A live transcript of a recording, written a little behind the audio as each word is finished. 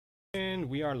And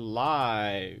we are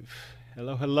live.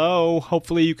 Hello, hello.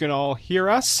 Hopefully, you can all hear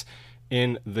us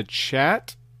in the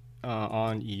chat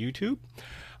on YouTube.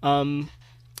 And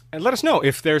let us know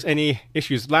if there's any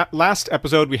issues. Last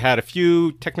episode, we had a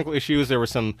few technical issues. There were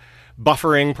some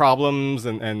buffering problems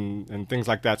and things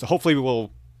like that. So hopefully,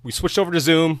 we switched over to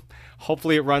Zoom.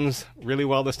 Hopefully, it runs really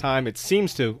well this time. It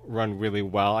seems to run really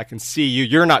well. I can see you.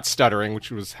 You're not stuttering,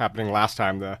 which was happening last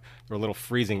time. There were little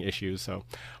freezing issues. So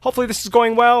hopefully, this is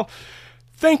going well.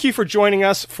 Thank you for joining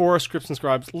us for Scripts and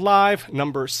Scribes Live,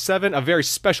 number 7, a very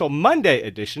special Monday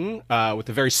edition with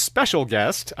a very special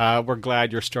guest. We're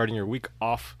glad you're starting your week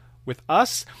off with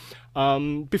us.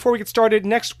 Before we get started,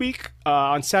 next week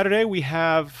on Saturday, we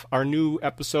have our new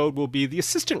episode will be The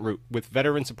Assistant Route with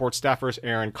veteran support staffers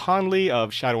Aaron Conley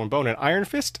of Shadow and Bone and Iron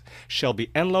Fist, Shelby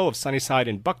Enlow of Sunnyside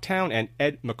and Bucktown, and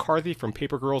Ed McCarthy from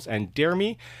Paper Girls and Dare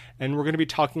Me. And we're going to be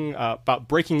talking about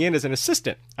breaking in as an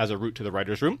assistant as a route to the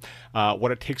writer's room,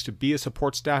 what it takes to be a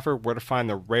support staffer, where to find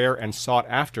the rare and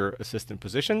sought-after assistant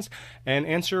positions, and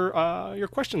answer your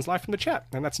questions live from the chat.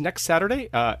 And that's next Saturday,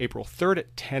 April 3rd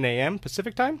at 10 a.m.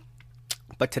 Pacific Time.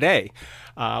 But today,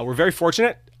 we're very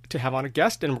fortunate to have on a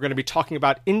guest, and we're going to be talking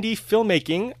about indie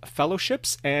filmmaking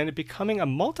fellowships and becoming a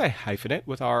multi-hyphenate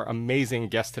with our amazing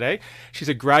guest today. She's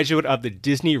a graduate of the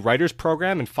Disney Writers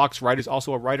Program, and Fox Writers,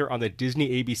 also a writer on the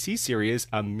Disney ABC series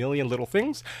A Million Little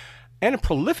Things, and a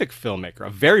prolific filmmaker, a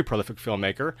very prolific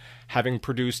filmmaker, having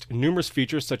produced numerous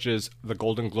features such as the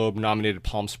Golden Globe-nominated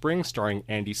Palm Springs, starring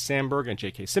Andy Samberg and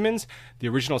J.K. Simmons, the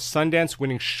original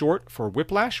Sundance-winning short for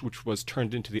Whiplash, which was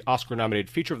turned into the Oscar-nominated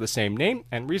feature of the same name,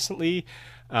 and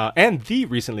the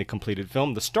recently completed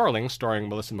film The Starling, starring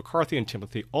Melissa McCarthy and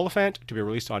Timothy Olyphant, to be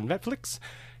released on Netflix.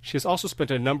 She has also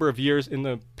spent a number of years in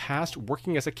the past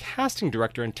working as a casting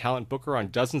director and talent booker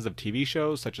on dozens of TV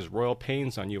shows such as Royal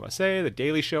Pains on USA, The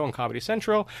Daily Show on Comedy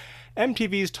Central,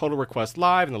 MTV's Total Request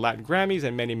Live, and the Latin Grammys,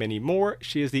 and many, many more.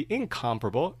 She is the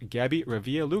incomparable Gabby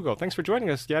Revilla Lugo. Thanks for joining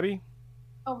us, Gabby.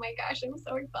 Oh my gosh, I'm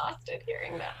so exhausted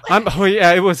hearing that.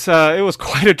 It was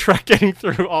quite a trek getting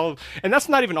through and that's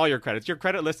not even all your credits. Your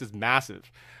credit list is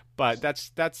massive, but that's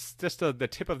just the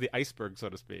tip of the iceberg, so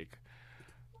to speak.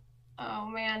 Oh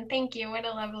man, thank you. What a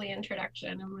lovely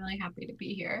introduction. I'm really happy to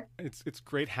be here. It's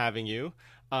great having you.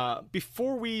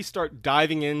 Before we start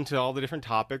diving into all the different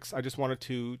topics, I just wanted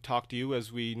to talk to you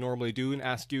as we normally do and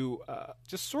ask you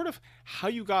just sort of how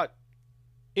you got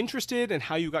interested and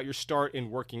how you got your start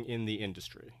in working in the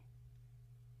industry.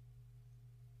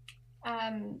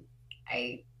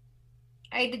 I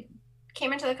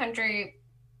came into the country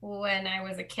when I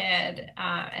was a kid,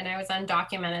 and I was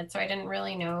undocumented, so I didn't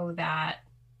really know that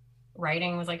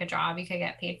writing was like a job you could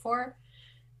get paid for.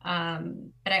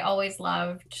 But I always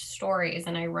loved stories,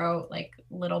 and I wrote like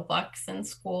little books in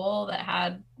school that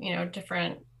had,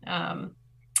 different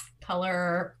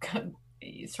color,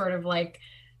 sort of like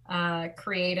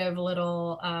creative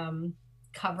little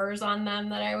covers on them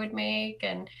that I would make.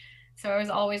 And so I was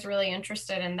always really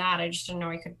interested in that. I just didn't know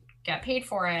I could get paid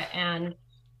for it. And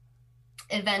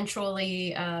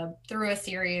eventually, through a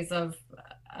series of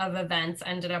events,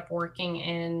 ended up working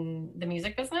in the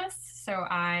music business. So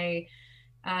I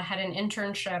had an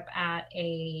internship at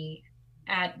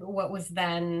what was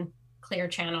then Clear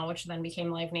Channel, which then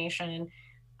became Live Nation.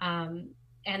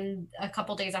 And a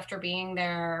couple days after being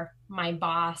there, my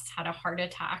boss had a heart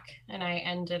attack, and I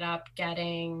ended up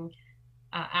getting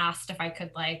asked if I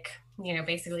could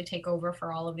basically take over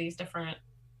for all of these different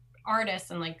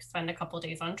artists and spend a couple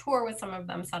days on tour with some of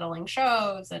them, settling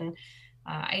shows. And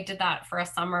I did that for a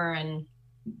summer, and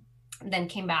then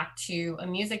came back to a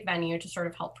music venue to sort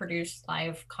of help produce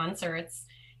live concerts.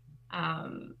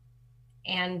 And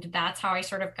that's how I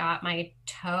sort of got my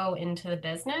toe into the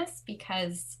business,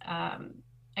 because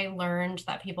I learned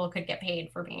that people could get paid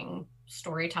for being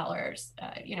storytellers.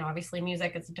 Obviously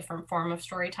music is a different form of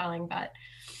storytelling, but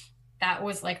that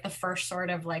was the first sort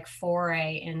of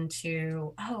foray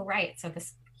into, oh, right, so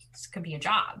this could be a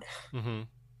job. Mm-hmm.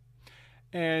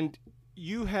 And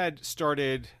you had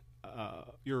started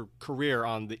your career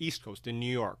on the East Coast in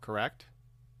New York, correct?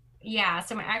 Yeah.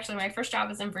 So my first job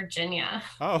was in Virginia.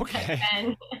 Oh, okay.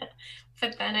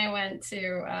 But then I went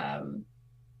to, I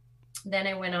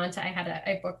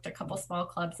booked a couple small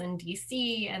clubs in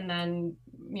DC, and then,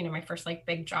 my first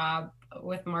big job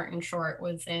with Martin Short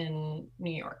was in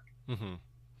New York. Mm-hmm.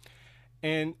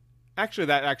 And actually,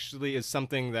 that actually is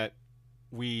something that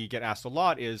we get asked a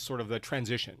lot, is sort of the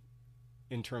transition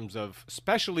in terms of,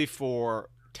 especially for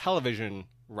television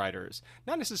writers,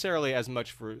 not necessarily as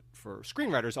much for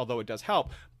screenwriters, although it does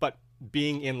help, but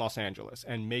being in Los Angeles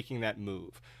and making that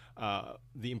move,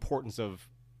 the importance of,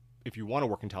 if you want to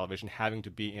work in television, having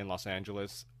to be in Los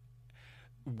Angeles.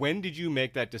 when did you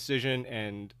make that decision,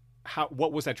 and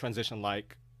what was that transition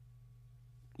like?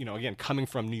 Again, coming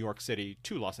from New York City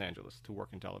to Los Angeles to work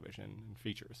in television and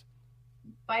features.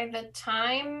 By the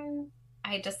time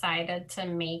I decided to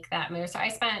make that move, so I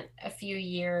spent a few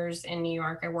years in New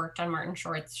York. I worked on Martin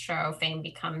Short's show, Fame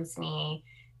Becomes Me,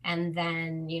 and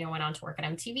then, went on to work at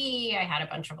MTV. I had a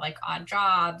bunch of like odd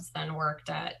jobs, then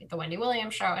worked at the Wendy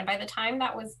Williams show. And by the time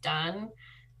that was done,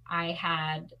 I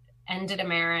had ended a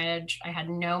marriage. I had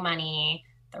no money.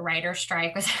 The writer's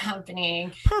strike was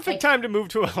happening. Perfect time to move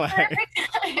to LA. Perfect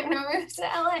time to move to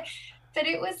LA. But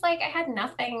it was like I had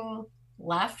nothing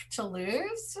left to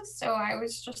lose. So I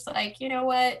was just like, you know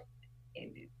what?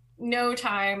 No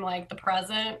time like the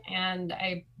present. And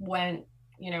I went,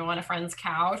 on a friend's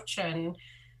couch and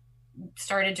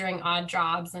started doing odd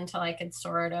jobs until I could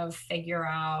sort of figure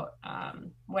out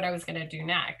what I was going to do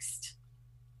next.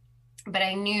 But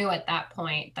I knew at that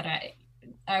point that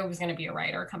I was going to be a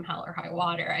writer come hell or high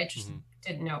water. I just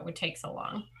didn't know it would take so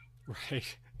long.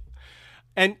 Right.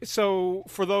 And so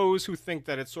for those who think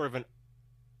that it's sort of an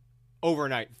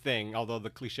overnight thing, although the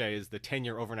cliche is the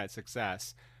 10-year overnight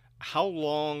success, how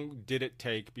long did it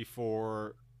take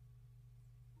before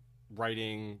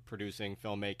writing, producing,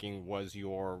 filmmaking was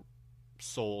your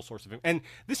sole source of income? And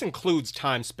this includes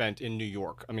time spent in New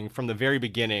York. I mean, from the very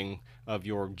beginning of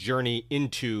your journey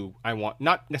into, I want,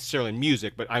 not necessarily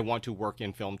music, but I want to work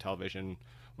in film, television,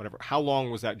 whatever. How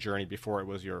long was that journey before it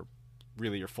was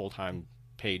really your full-time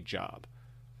paid job?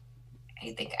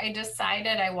 I think I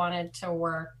decided I wanted to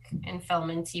work in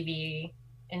film and TV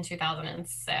in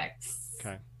 2006.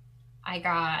 Okay.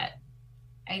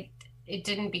 It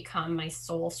didn't become my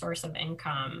sole source of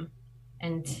income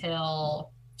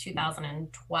until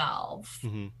 2012.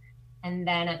 Mm-hmm. And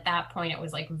then at that point, it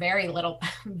was like very little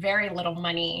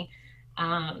money.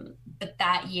 But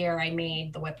that year I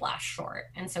made the Whiplash short.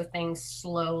 And so things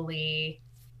slowly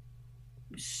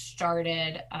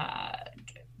started.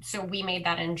 So we made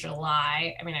that in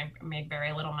July. I mean, I made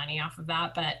very little money off of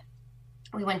that, but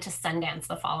we went to Sundance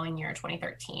the following year,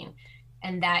 2013.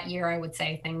 And that year, I would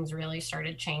say things really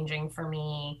started changing for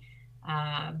me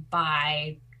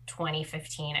by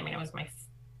 2015. I mean, it was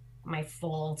my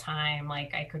full time,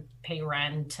 like I could pay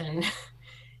rent and,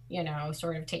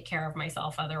 sort of take care of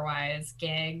myself otherwise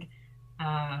gig.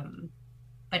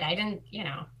 But I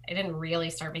didn't really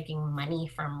start making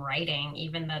money from writing,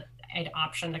 even that I'd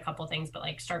optioned a couple things, but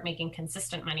like start making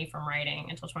consistent money from writing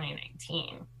until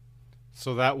 2019.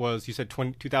 So that was, you said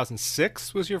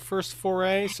 2006 was your first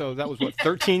foray. So that was what,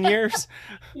 13 years?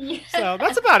 Yeah. So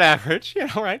that's about average,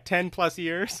 right? 10 plus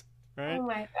years, right? Oh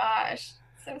my gosh.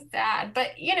 So sad.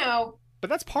 But, But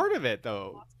that's part of it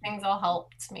though. Things all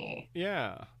helped me.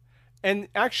 Yeah. And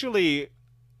actually,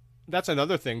 that's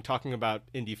another thing, talking about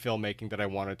indie filmmaking, that I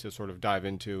wanted to sort of dive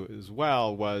into as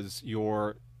well, was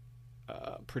your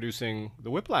producing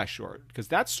the Whiplash short, because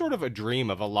that's sort of a dream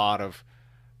of a lot of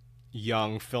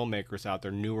young filmmakers out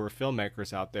there, newer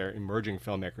filmmakers out there, emerging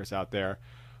filmmakers out there,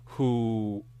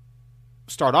 who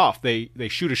start off, they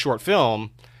shoot a short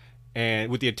film and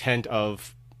with the intent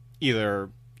of either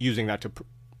using that to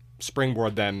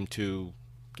springboard them to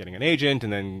getting an agent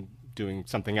and then doing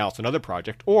something else, another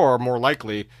project, or more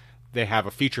likely they have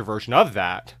a feature version of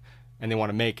that and they want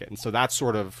to make it. And so that's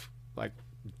sort of like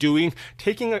shooting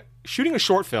a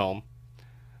short film,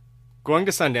 going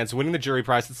to Sundance, winning the jury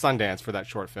prize at Sundance for that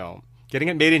short film, getting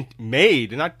it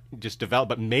made, not just developed,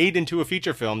 but made into a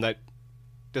feature film that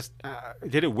just,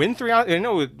 did it win 3 Oscars? I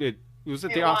know it was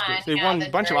at the Oscars. They won a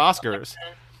bunch of Oscars,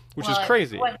 which is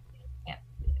crazy.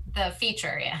 The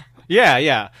feature, yeah.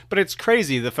 Yeah. But it's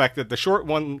crazy, the fact that the short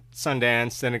won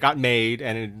Sundance and it got made,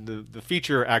 and the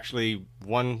feature actually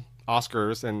won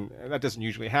Oscars, and that doesn't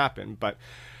usually happen. But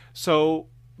so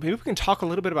maybe we can talk a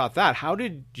little bit about that. How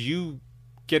did you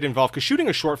get involved? Because shooting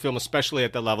a short film, especially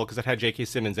at that level, because it had J.K.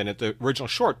 Simmons in it, the original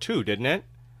short too, didn't it?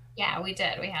 Yeah, we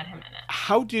did. We had him in it.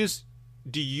 How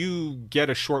do you get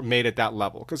a short made at that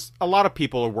level? Because a lot of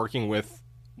people are working with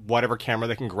whatever camera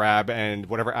they can grab and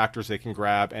whatever actors they can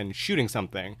grab and shooting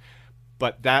something.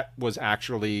 But that was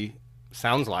actually,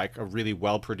 sounds like, a really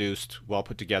well-produced,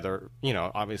 well-put-together,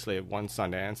 obviously it won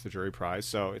Sundance, the jury prize,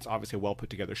 so it's obviously a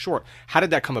well-put-together short. How did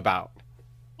that come about?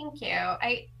 Thank you.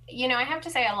 I have to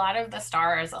say a lot of the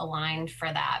stars aligned for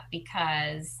that,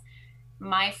 because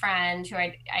my friend who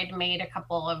I'd made a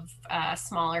couple of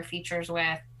smaller features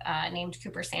with, named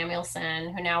Cooper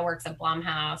Samuelson, who now works at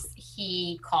Blumhouse,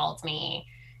 he called me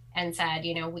and said,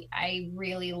 I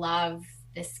really love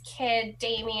this kid,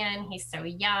 Damien. He's so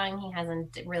young. He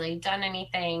hasn't really done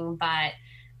anything, but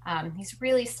He's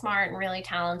really smart and really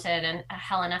talented. And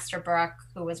Helen Estabrook,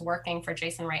 who was working for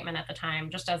Jason Reitman at the time,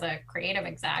 just as a creative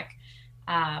exec,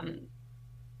 um,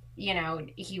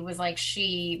 he was like,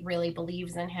 she really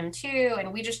believes in him too.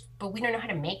 And but we don't know how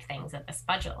to make things at this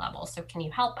budget level. So can you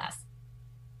help us?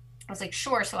 I was like,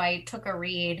 sure. So I took a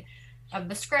read of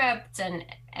the script and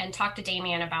talked to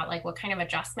Damien about like what kind of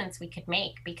adjustments we could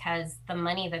make, because the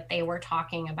money that they were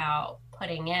talking about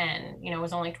putting in,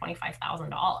 was only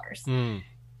 $25,000. Mm.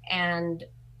 And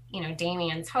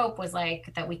Damien's hope was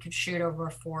like that we could shoot over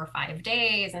 4 or 5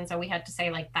 days, and so we had to say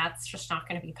like that's just not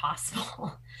going to be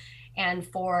possible. And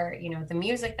for the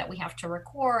music that we have to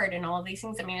record and all of these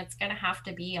things, I mean, it's going to have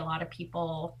to be a lot of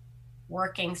people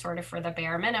working sort of for the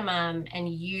bare minimum, and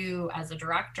you as a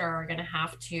director are going to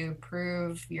have to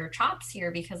prove your chops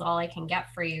here, because all I can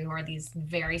get for you are these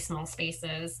very small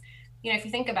spaces. If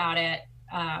you think about it,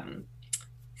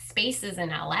 spaces in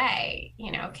LA,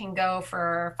 can go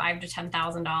for $5,000 to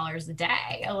 $10,000 a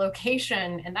day, a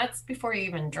location, and that's before you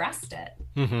even dressed it.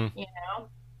 Mm-hmm.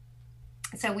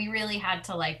 So we really had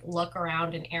to like look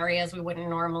around in areas we wouldn't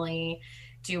normally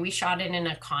do. We shot it in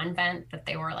a convent that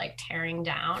they were like tearing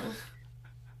down.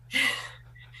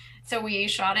 So we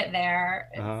shot it there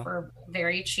for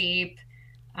very cheap.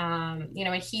 And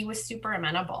he was super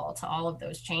amenable to all of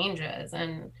those changes.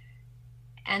 And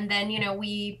then,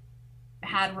 we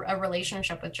had a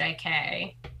relationship with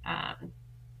JK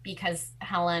because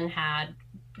Helen had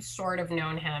sort of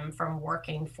known him from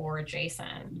working for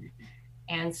Jason.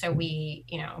 And so we,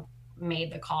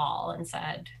 made the call and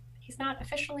said, he's not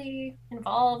officially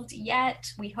involved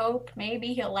yet. We hope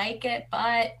maybe he'll like it,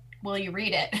 but will you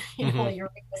read it? Will you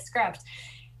read the script?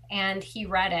 And he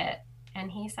read it and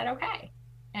he said, okay.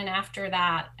 And after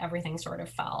that, everything sort of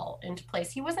fell into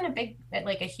place. He wasn't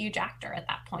a huge actor at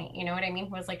that point. You know what I mean?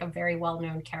 He was like a very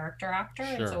well-known character actor.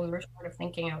 Sure. And so we were sort of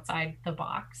thinking outside the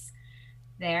box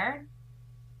there.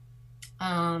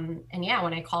 And yeah,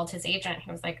 when I called his agent,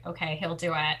 he was like, okay, he'll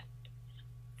do it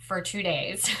for 2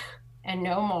 days and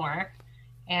no more.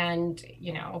 And,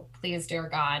 please, dear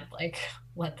God, like,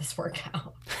 let this work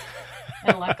out.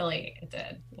 And luckily it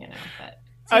did, but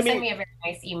so he sent me a very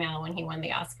nice email when he won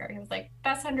the Oscar. He was like,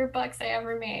 best $100 I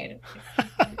ever made.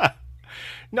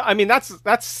 No, I mean,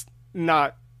 that's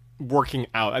not working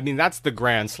out. I mean, that's the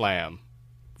grand slam,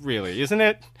 really, isn't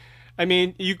it? I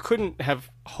mean, you couldn't have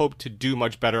hoped to do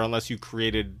much better unless you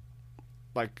created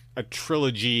like a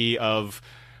trilogy of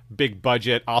big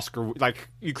budget Oscar, like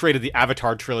you created the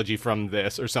Avatar trilogy from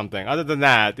this or something. Other than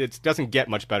that, it doesn't get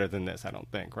much better than this, I don't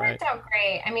think, right? It worked out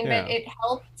great. I mean, yeah. But it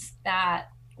helped that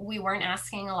we weren't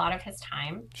asking a lot of his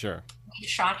time. Sure. We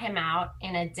shot him out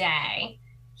in a day.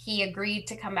 He agreed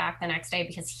to come back the next day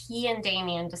because he and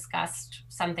Damien discussed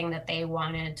something that they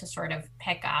wanted to sort of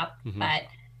pick up. Mm-hmm. But,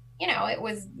 it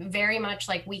was very much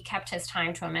like we kept his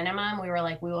time to a minimum. We were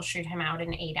like, we will shoot him out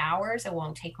in 8 hours. It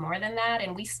won't take more than that.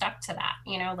 And we stuck to that.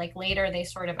 Like later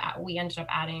we ended up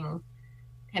adding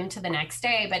him to the next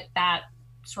day, but that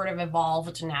sort of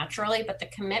evolved naturally. But the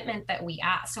commitment that we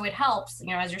asked, so it helps,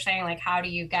 as you're saying, like, how do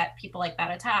you get people like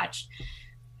that attached?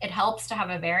 It helps to have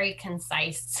a very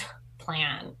concise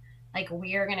plan. Like,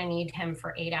 we are going to need him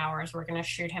for 8 hours. We're going to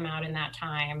shoot him out in that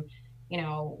time.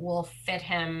 We'll fit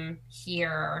him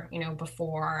here,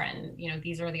 before, and,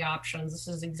 these are the options. This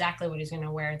is exactly what he's going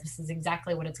to wear. This is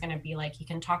exactly what it's going to be like. He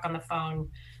can talk on the phone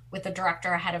with the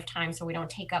director ahead of time so we don't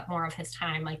take up more of his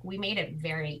time. Like, we made it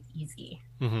very easy.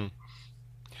 Mm-hmm.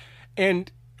 And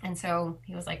so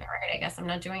he was like, all right, I guess I'm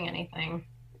not doing anything.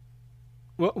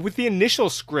 Well, with the initial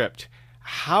script,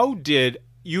 how did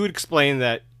you explain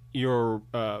that your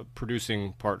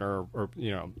producing partner, or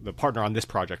the partner on this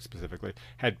project specifically,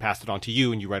 had passed it on to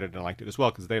you and you read it and liked it as well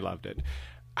because they loved it?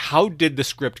 How did the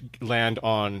script land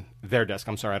on their desk?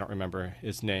 I'm sorry, I don't remember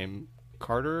his name.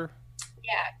 Carter?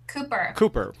 Yeah, Cooper.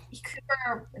 Cooper.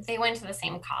 They went to the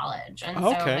same college, and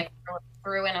okay. So like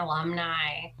through an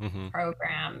alumni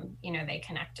program, they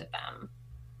connected them.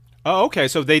 Oh, okay.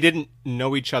 So they didn't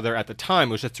know each other at the time.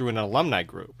 It was just through an alumni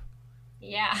group.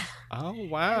 Yeah. Oh,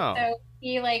 wow. So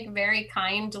he like very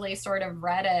kindly sort of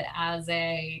read it as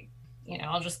a,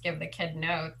 I'll just give the kid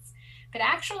notes. But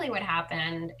actually what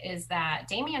happened is that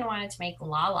Damien wanted to make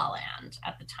La La Land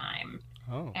at the time.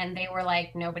 Oh. And they were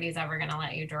like, nobody's ever going to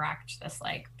let you direct this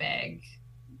like big,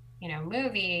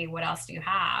 movie. What else do you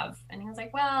have? And he was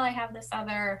like, well, I have this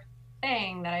other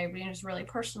thing that is really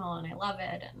personal and I love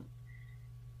it.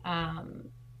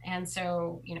 And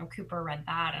so, Cooper read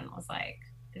that and was like,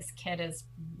 this kid is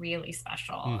really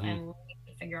special, and we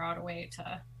need to figure out a way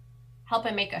to help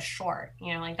him make a short.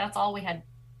 Like that's all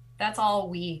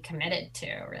we committed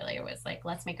to, really. It was like,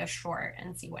 let's make a short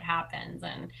and see what happens.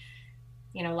 And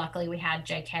luckily we had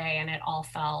JK and it all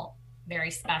felt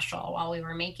very special while we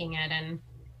were making it. And,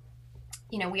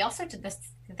 we also did this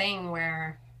thing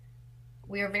where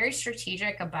we were very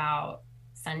strategic about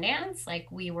Sundance. Like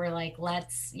we were like,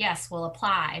 yes, we'll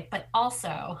apply, but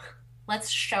also let's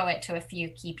show it to a few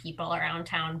key people around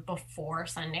town before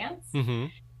Sundance. Mm-hmm.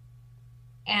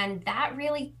 And that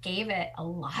really gave it a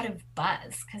lot of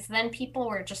buzz because then people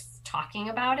were just talking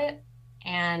about it.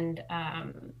 And,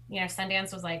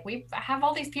 Sundance was like, we have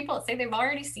all these people that say they've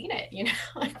already seen it,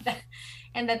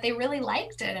 and that they really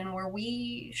liked it. And were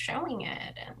we showing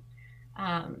it?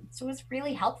 And so it was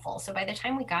really helpful. So by the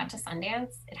time we got to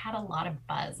Sundance, it had a lot of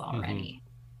buzz already.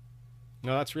 Mm-hmm.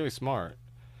 No, that's really smart.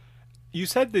 You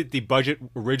said that the budget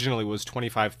originally was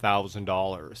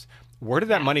 $25,000. Where did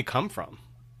that money come from?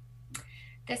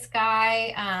 This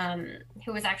guy,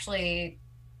 who was actually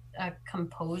a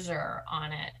composer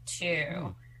on it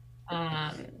too,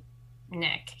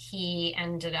 Nick, he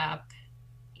ended up,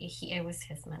 it was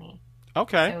his money.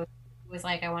 Okay. So he was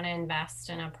like, I want to invest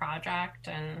in a project.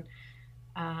 And,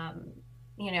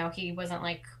 he wasn't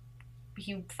like,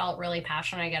 he felt really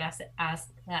passionate,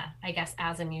 I guess,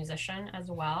 as a musician as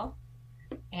well.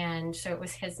 And so it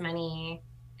was his money.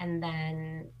 And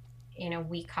then,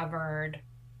 we covered,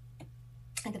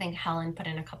 I think Helen put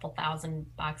in a couple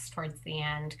 $1,000 towards the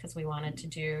end because we wanted to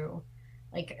do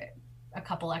like a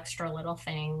couple extra little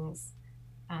things.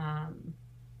 And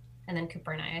then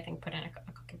Cooper and I think, put in a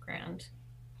couple grand.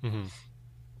 Mm-hmm.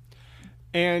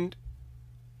 And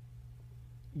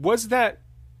was that,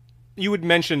 you had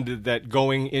mentioned that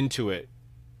going into it,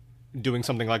 doing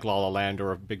something like La La Land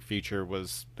or a big feature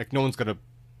was like, no one's going to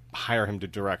hire him to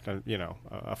direct,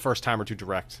 a first timer to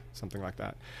direct something like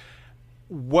that.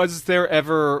 Was there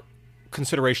ever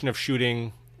consideration of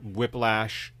shooting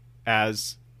Whiplash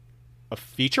as a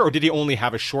feature, or did he only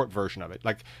have a short version of it,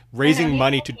 like raising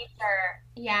money to?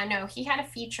 Yeah, no, he had a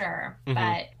feature, mm-hmm.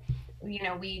 but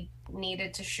we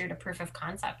needed to shoot a proof of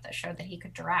concept that showed that he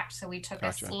could direct. So we took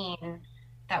a scene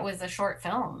that was a short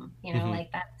film, mm-hmm.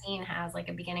 like that scene has like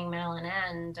a beginning, middle, and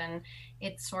end, and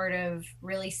it sort of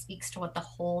really speaks to what the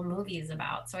whole movie is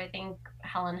about. So I think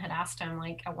Helen had asked him,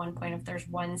 like, at one point, if there's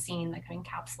one scene that could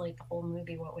encapsulate the whole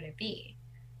movie, what would it be?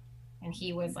 And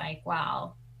he was like,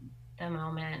 wow, the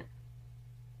moment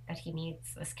that he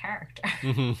meets this character,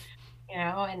 mm-hmm.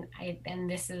 and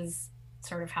this is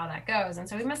sort of how that goes. And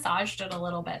so we massaged it a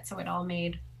little bit so it all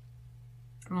made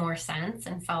more sense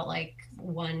and felt like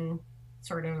one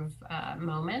sort of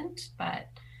moment, but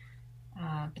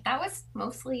that was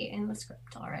mostly in the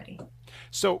script already.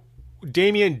 So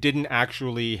Damien didn't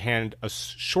actually hand a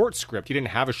short script. He didn't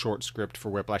have a short script for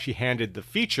Whiplash. He handed the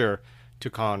feature to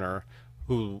Connor,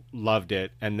 who loved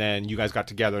it, and then you guys got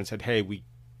together and said, hey, we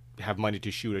have money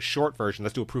to shoot a short version.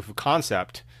 Let's do a proof of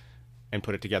concept and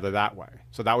put it together that way.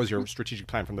 So that was your strategic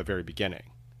plan from the very beginning.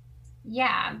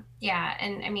 Yeah.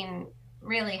 And I mean,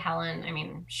 really,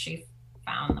 Helen, she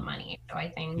found the money. So I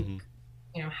think, mm-hmm.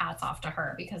 Hats off to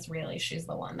her, because really she's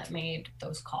the one that made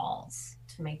those calls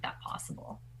to make that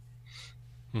possible.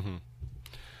 Mm-hmm.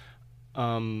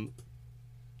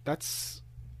 That's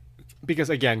because,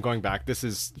 again, going back, this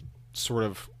is sort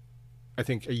of, I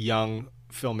think, a young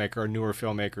filmmaker, a newer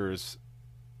filmmaker's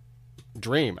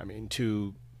dream.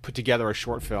 To put together a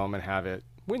short film and have it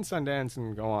win Sundance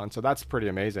and go on. So that's pretty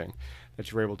amazing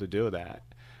that you were able to do that.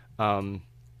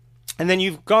 And then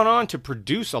you've gone on to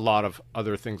produce a lot of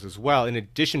other things as well, in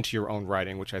addition to your own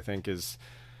writing, which I think is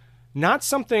not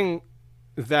something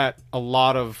that a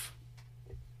lot of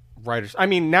writers...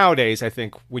 nowadays, I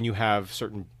think when you have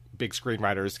certain big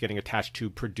screenwriters getting attached to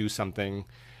produce something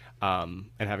and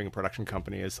having a production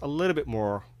company is a little bit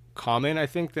more common, I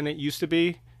think, than it used to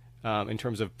be in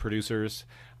terms of producers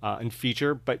and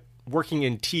feature. But working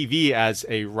in TV as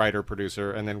a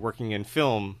writer-producer and then working in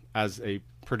film as a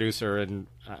producer and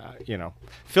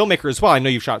filmmaker as well. I know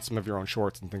you've shot some of your own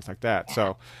shorts and things like that.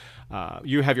 So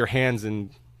you have your hands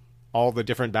in all the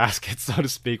different baskets, so to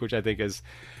speak, which I think is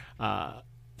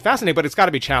fascinating, but it's got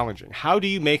to be challenging. How do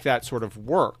you make that sort of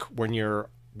work when you're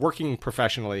working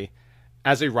professionally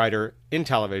as a writer in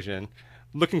television,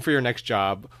 looking for your next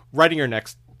job, writing your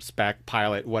next spec,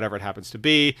 pilot, whatever it happens to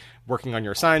be, working on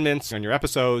your assignments, on your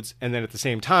episodes, and then at the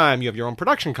same time you have your own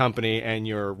production company and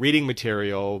you're reading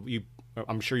material,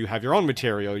 I'm sure you have your own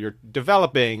material, you're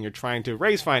developing, you're trying to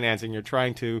raise financing, you're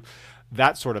trying to,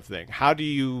 that sort of thing. How are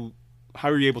you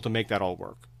able to make that all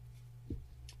work?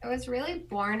 It was really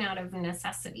born out of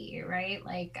necessity, right?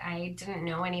 Like, I didn't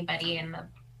know anybody in the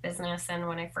business, and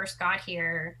when I first got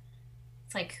here,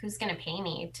 it's like, who's going to pay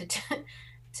me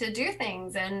to do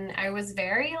things? And I was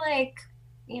very like,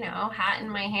 hat in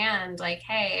my hand, like,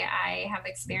 hey, I have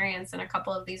experience in a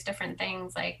couple of these different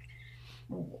things. Like,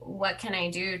 what can I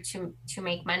do to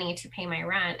make money to pay my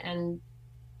rent? And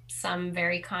some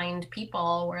very kind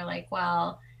people were like,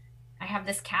 well, I have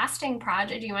this casting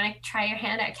project. Do you want to try your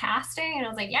hand at casting? And I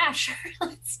was like, yeah, sure,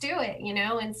 let's do it,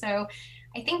 And so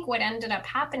I think what ended up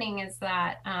happening is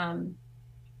that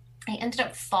I ended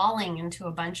up falling into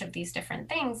a bunch of these different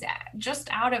things just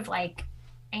out of like,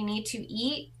 I need to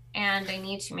eat and I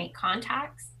need to make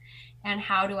contacts. And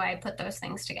how do I put those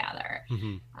things together?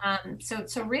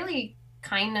 So really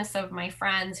kindness of my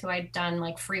friends who I'd done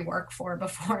like free work for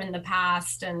before in the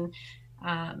past, and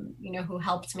who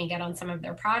helped me get on some of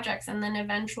their projects. And then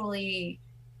eventually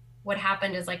what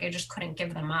happened is like I just couldn't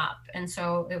give them up. And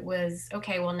so it was,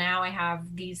 okay, well, now I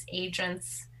have these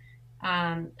agents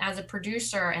as a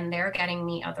producer and they're getting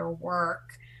me other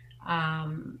work.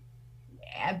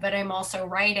 But I'm also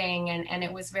writing, and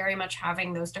it was very much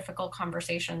having those difficult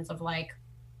conversations of like,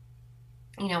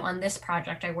 on this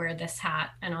project I wear this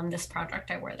hat, and on this project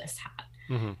I wear this hat.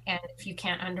 And if you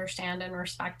can't understand and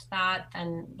respect that,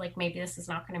 then like maybe this is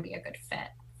not going to be a good fit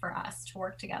for us to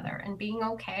work together. And being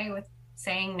okay with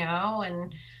saying no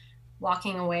and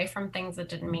walking away from things that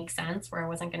didn't make sense, where I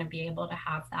wasn't going to be able to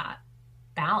have that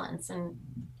balance. And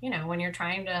when you're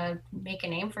trying to make a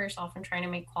name for yourself and trying to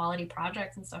make quality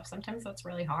projects and stuff, sometimes that's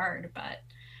really hard, but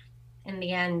in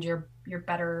the end you're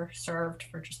better served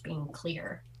for just being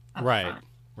clear up front.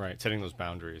 Right, setting those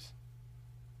boundaries.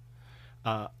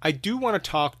 I do want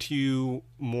to talk to you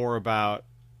more about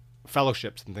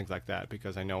fellowships and things like that,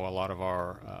 because I know a lot of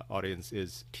our audience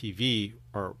is TV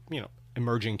or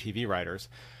emerging TV writers.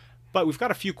 But we've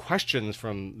got a few questions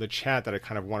from the chat that I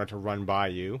kind of wanted to run by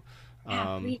you.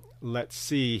 Let's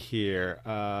see here.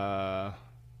 Art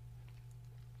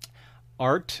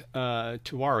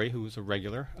Tuwari, who's a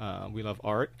regular, we love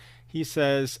Art. He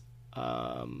says,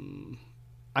 I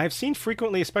have seen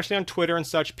frequently, especially on Twitter and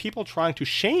such, people trying to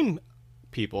shame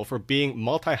people for being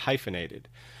multi-hyphenated.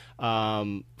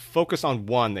 Focus on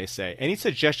one, they say. Any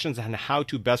suggestions on how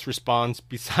to best respond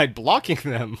beside blocking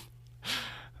them?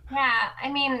 Yeah,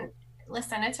 I mean,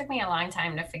 listen, it took me a long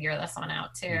time to figure this one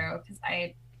out too, because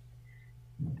I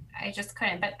just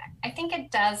couldn't. But I think it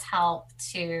does help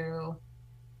to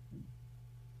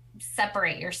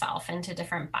separate yourself into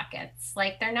different buckets.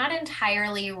 Like, they're not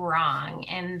entirely wrong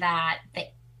in that the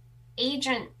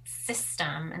agent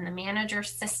system and the manager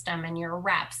system and your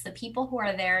reps, the people who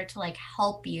are there to like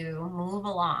help you move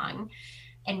along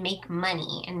and make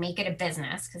money and make it a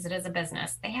business, because it is a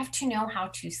business, they have to know how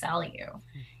to sell you.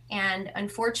 And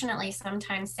unfortunately,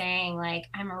 sometimes saying like,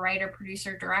 I'm a writer,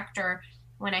 producer, director,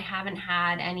 when I haven't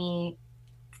had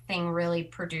anything really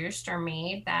produced or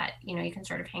made that, you can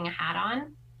sort of hang a hat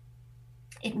on,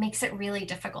 it makes it really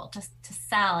difficult to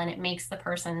sell. And it makes the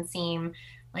person seem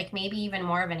like maybe even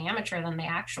more of an amateur than they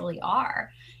actually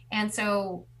are. And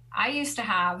so I used to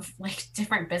have like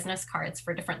different business cards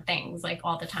for different things, like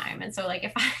all the time. And so like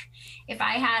if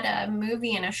I had a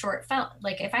movie and a short film,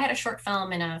 like if I had a short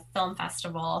film in a film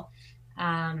festival,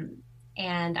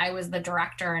 and I was the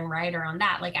director and writer on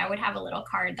that, like I would have a little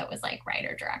card that was like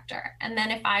writer director. And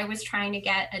then if I was trying to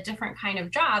get a different kind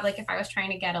of job, like if I was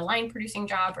trying to get a line producing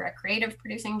job or a creative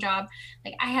producing job,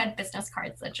 like I had business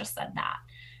cards that just said that.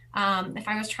 If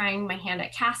I was trying my hand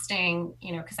at casting,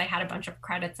 because I had a bunch of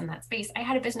credits in that space, I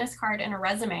had a business card and a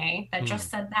resume that just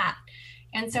said that.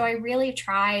 And so I really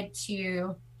tried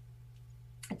to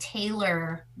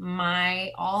tailor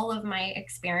all of my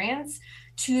experience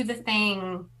to the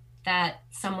thing that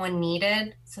someone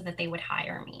needed so that they would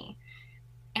hire me.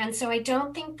 And so I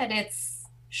don't think that it's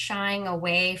shying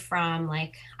away from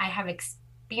like, I have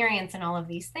experience in all of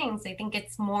these things. I think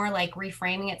it's more like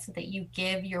reframing it so that you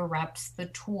give your reps the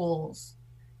tools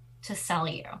to sell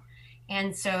you.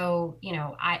 And so,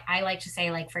 I like to say,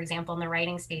 like, for example, in the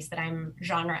writing space, that I'm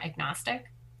genre agnostic,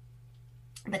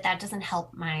 but that doesn't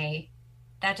help my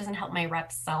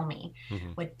reps sell me.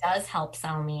 What does help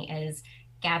sell me is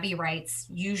Gabby writes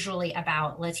usually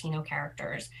about Latino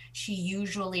characters. She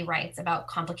usually writes about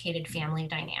complicated family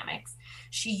dynamics.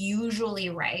 She usually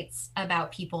writes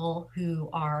about people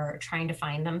who are trying to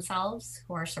find themselves,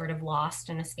 who are sort of lost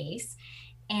in a space.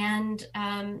 And,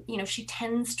 she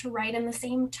tends to write in the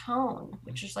same tone,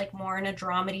 which is like more in a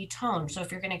dramedy tone. So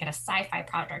if you're going to get a sci-fi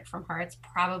project from her, it's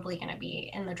probably going to be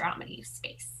in the dramedy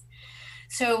space.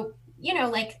 So,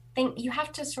 you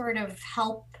have to sort of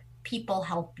help people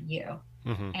help you.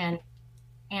 And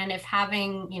if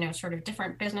having, sort of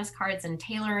different business cards and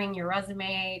tailoring your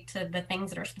resume to the things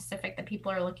that are specific that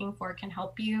people are looking for can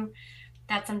help you,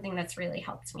 that's something that's really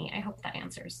helped me. I hope that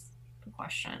answers the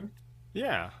question.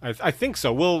 Yeah, I think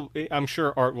so. I'm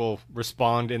sure Art will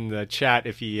respond in the chat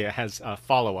if he has a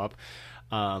follow up.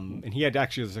 And he had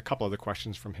actually, there's a couple other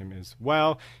questions from him as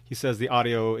well. He says the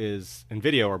audio is and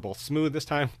video are both smooth this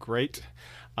time. Great.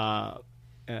 Uh,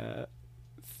 uh,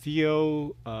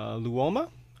 Theo Luoma,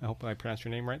 I hope I pronounced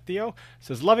your name right, Theo,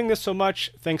 says, loving this so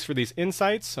much. Thanks for these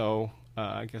insights. So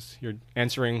I guess you're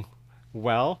answering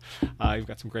well. You've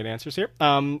got some great answers here.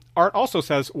 Art also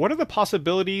says, what are the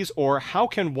possibilities or how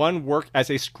can one work as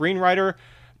a screenwriter,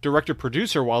 director,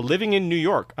 producer while living in New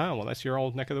York? Oh, well, that's your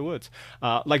old neck of the woods.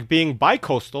 Like being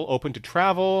bi-coastal, open to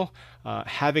travel,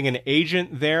 having an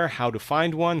agent there, how to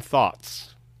find one,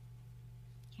 thoughts?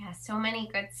 Yeah, so many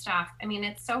good stuff. I mean,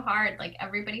 it's so hard. Like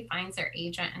everybody finds their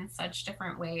agent in such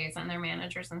different ways and their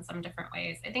managers in some different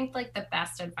ways. I think like the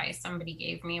best advice somebody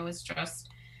gave me was just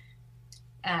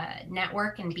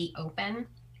network and be open.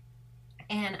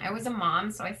 And I was a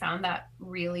mom, so I found that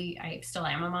really, I still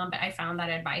am a mom, but I found that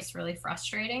advice really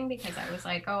frustrating because I was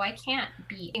like, oh, I can't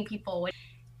be in people.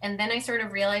 And then I sort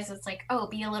of realized it's like, oh,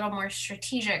 be a little more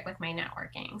strategic with my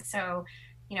networking. So,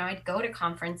 I'd go to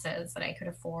conferences that I could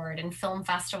afford, and film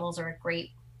festivals are a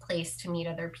great place to meet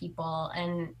other people.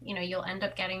 And, you'll end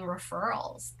up getting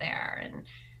referrals there. And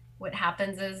what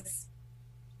happens is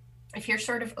if you're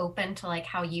sort of open to like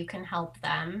how you can help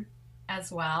them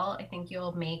as well, I think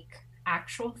you'll make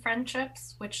actual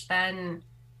friendships, which then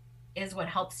is what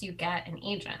helps you get an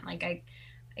agent. Like I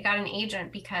got an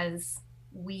agent because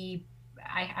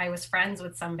I was friends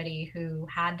with somebody who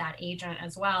had that agent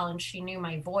as well, and she knew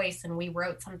my voice, and we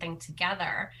wrote something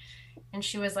together. And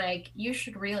she was like, you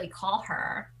should really call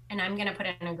her, and I'm going to put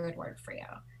in a good word for you.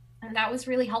 And that was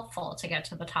really helpful to get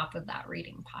to the top of that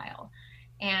reading pile.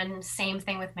 And same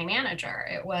thing with my manager.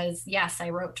 It was, yes, I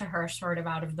wrote to her sort of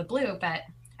out of the blue, but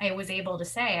I was able to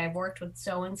say, I've worked with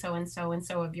so and so and so and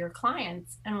so of your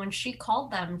clients. And when she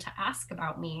called them to ask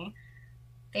about me,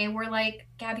 they were like,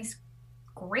 Gabby's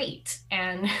great.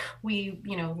 And we,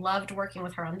 loved working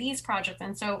with her on these projects.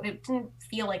 And so it didn't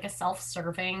feel like a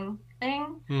self-serving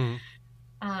thing.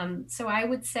 So I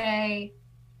would say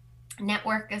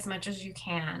network as much as you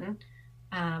can,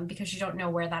 because you don't know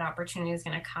where that opportunity is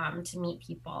going to come to meet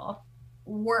people.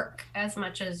 Work as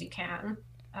much as you can,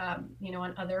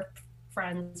 on other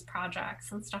friends'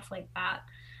 projects and stuff like that,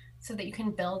 so that you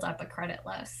can build up a credit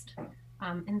list.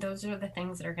 And those are the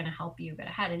things that are going to help you get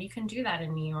ahead. And you can do that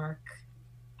in New York.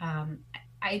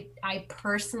 I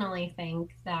personally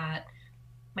think that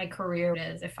my career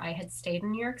is, if I had stayed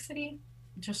in New York City,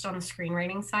 just on the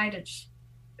screenwriting side,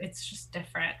 it's just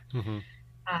different. Mm-hmm.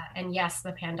 And yes,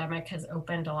 the pandemic has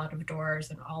opened a lot of doors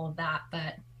and all of that,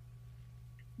 but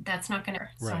that's not going to.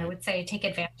 Right. So I would say take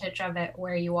advantage of it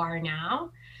where you are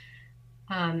now,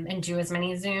 and do as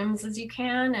many Zooms as you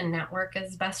can and network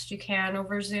as best you can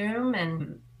over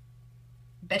Zoom.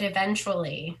 But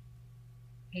eventually,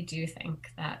 I do think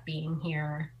that being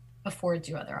here affords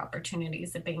you other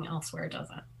opportunities that being elsewhere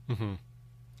doesn't. Mm-hmm.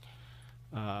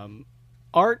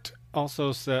 Art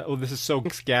also said, oh, this is so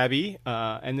thanks, Gabby.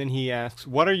 And then he asks,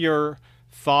 what are your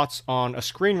thoughts on a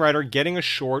screenwriter getting a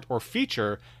short or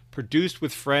feature produced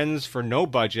with friends for no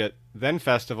budget, then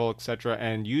festival, etc.,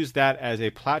 and use that as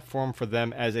a platform for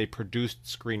them as a produced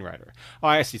screenwriter? Oh,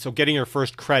 I see. So getting your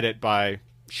first credit by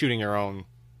shooting your own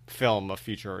film, a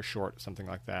feature or a short, something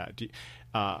like that.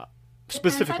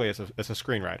 Specifically as a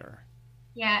screenwriter.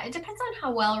 Yeah, it depends on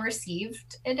how well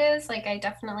received it is. Like I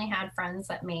definitely had friends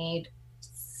that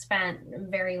spent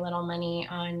very little money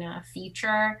on a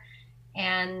feature,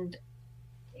 and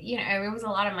it was a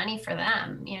lot of money for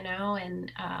them,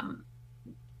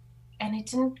 and it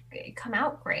didn't come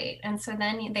out great. And so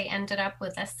then they ended up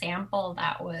with a sample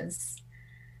that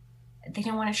they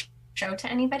didn't want to show to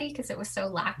anybody because it was so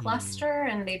lackluster,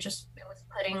 and it was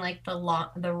putting like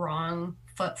the wrong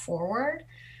foot forward.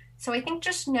 So I think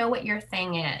just know what your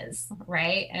thing is,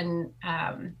 right? And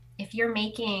if you're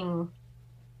making,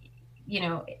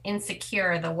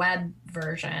 Insecure, the web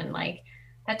version, like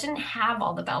that didn't have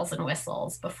all the bells and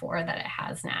whistles before that it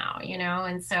has now,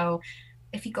 And so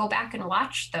if you go back and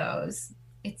watch those,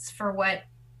 it's for what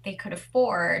they could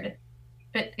afford,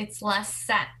 but it's less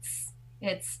sets.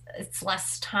 It's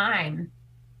less time.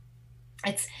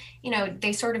 It's,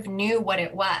 they sort of knew what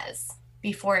it was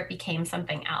before it became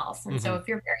something else. And so if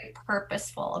you're very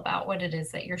purposeful about what it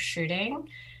is that you're shooting,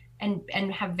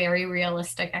 and have very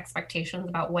realistic expectations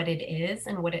about what it is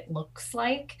and what it looks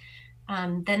like,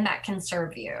 then that can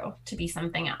serve you to be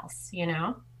something else,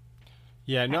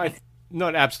 Yeah, no, no,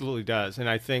 it absolutely does. And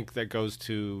I think that goes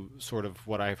to sort of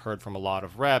what I've heard from a lot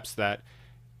of reps, that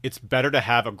it's better to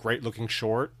have a great looking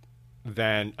short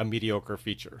than a mediocre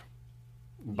feature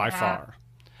by far.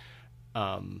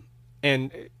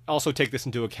 and also take this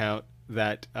into account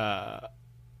that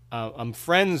I'm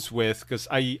friends with, because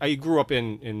I grew up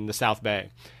in the South Bay,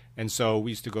 and so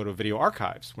we used to go to Video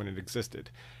Archives when it existed,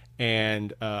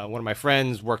 and one of my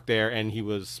friends worked there, and he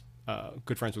was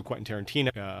good friends with Quentin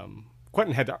Tarantino.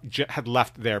 Quentin had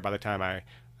left there by the time I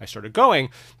started going,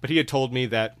 but he had told me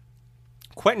that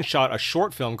Quentin shot a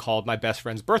short film called My Best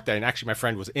Friend's Birthday, and actually my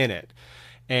friend was in it,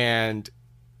 and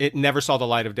it never saw the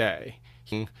light of day.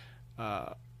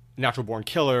 Uh, Natural Born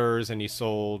Killers, and he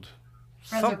sold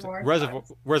something.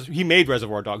 He made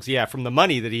Reservoir Dogs, yeah, from the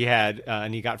money that he had,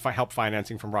 and he got help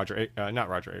financing from not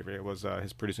Roger Avery. It was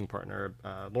his producing partner,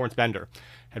 Lawrence Bender,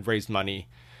 had raised money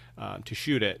to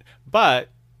shoot it, but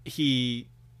he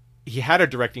had a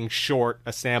directing short,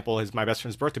 a sample, his My Best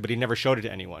Friend's Birthday, but he never showed it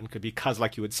to anyone because,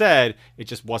 like you had said, it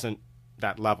just wasn't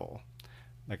that level,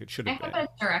 like it should have been. I have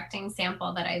a directing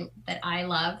sample that I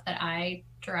love, that I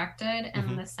directed,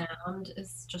 and the sound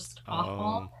is just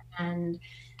awful. And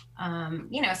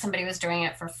somebody was doing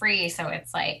it for free, so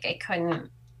it's like I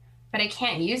couldn't, but I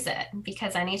can't use it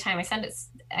because anytime I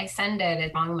send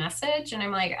it a wrong message, and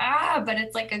I'm like, but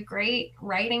it's like a great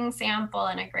writing sample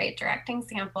and a great directing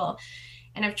sample.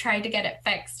 And I've tried to get it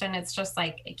fixed, and it's just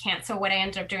like it can't. So what I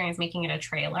ended up doing is making it a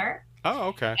trailer. Oh,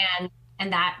 okay.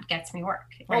 And that gets me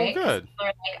work, right? Oh, good. People are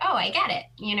like, oh, I get it.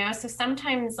 So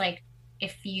sometimes, like,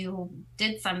 if you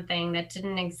did something that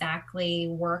didn't exactly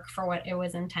work for what it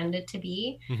was intended to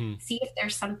be, see if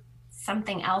there's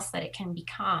something else that it can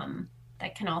become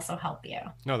that can also help you.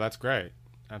 No, that's great.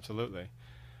 Absolutely.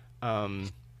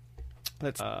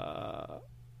 Let's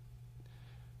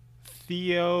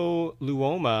Theo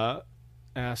Luoma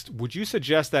asked, would you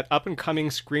suggest that up-and-coming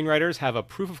screenwriters have a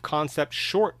proof of concept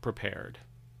short prepared?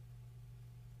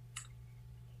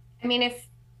 I mean, if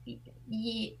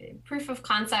proof of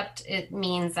concept, it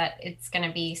means that it's going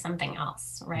to be something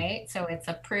else, right? So it's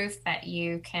a proof that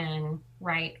you can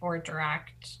write or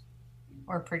direct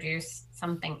or produce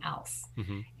something else.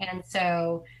 And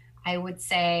so I would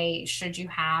say, should you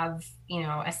have,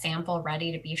 a sample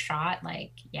ready to be shot?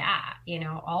 Like, yeah,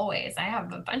 always. I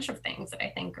have a bunch of things that I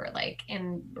think are like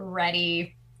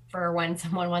ready for when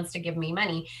someone wants to give me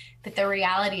money. But the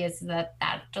reality is that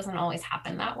doesn't always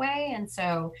happen that way. And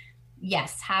so,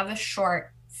 yes, have a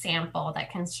short sample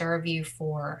that can serve you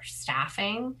for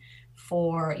staffing.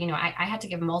 I had to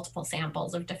give multiple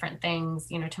samples of different things,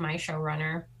 to my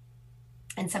showrunner.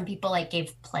 And some people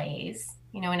gave plays,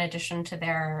 in addition to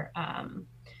their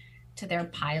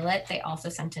pilot. They also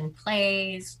sent in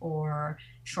plays or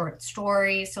short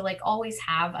stories. So always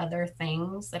have other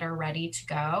things that are ready to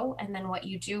go. And then what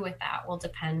you do with that will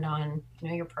depend on,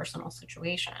 your personal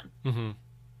situation.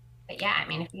 But yeah, I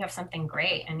mean, if you have something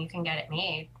great and you can get it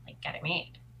made, get it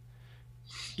made.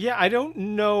 Yeah, I don't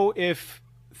know if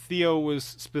Theo was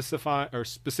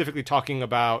specifically talking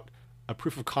about a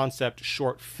proof of concept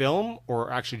short film,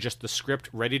 or actually just the script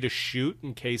ready to shoot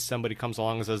in case somebody comes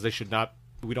along and says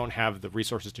we don't have the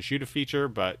resources to shoot a feature,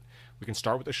 but we can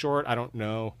start with a short. I don't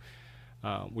know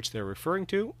which they're referring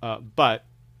to, but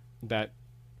that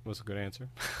was a good answer.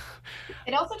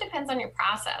 It also depends on your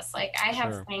process. I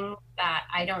have things that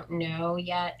I don't know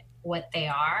yet what they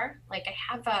are. I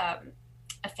have a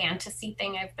fantasy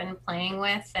thing I've been playing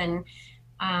with, and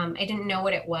I didn't know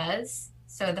what it was.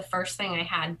 So the first thing I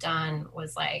had done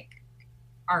was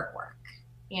artwork,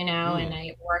 and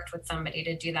I worked with somebody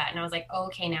to do that. And I was like, oh,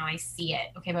 okay, now I see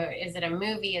it. Okay, but is it a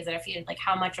movie? Is it a feature?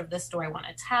 How much of this do I want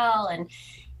to tell? And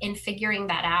in figuring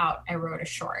that out, I wrote a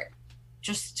short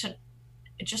just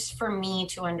for me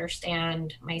to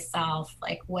understand myself,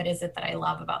 what is it that I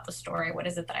love about the story? What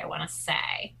is it that I want to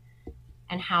say?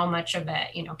 And how much of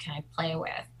it, can I play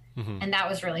with? And that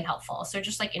was really helpful. So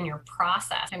just in your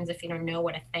process, sometimes if you don't know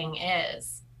what a thing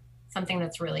is, something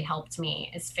that's really helped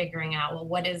me is figuring out, well,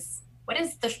 what is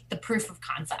the proof of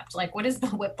concept? What is the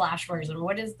Whiplash version?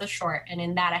 What is the short? And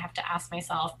in that, I have to ask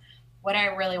myself, what do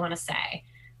I really want to say?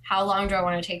 How long do I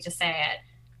want to take to say it?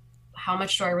 How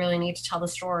much do I really need to tell the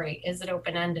story? Is it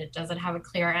open-ended? Does it have a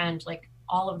clear end?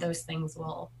 All of those things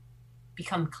will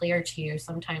become clear to you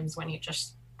sometimes when you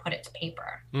just put it to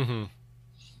paper.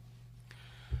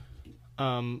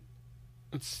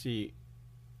 Let's see.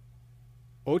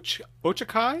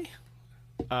 Ochakai?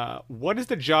 What is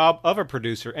the job of a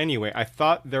producer anyway? I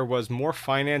thought there was more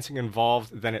financing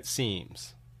involved than it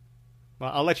seems.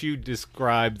 Well, I'll let you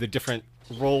describe the different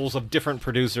roles of different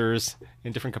producers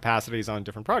in different capacities on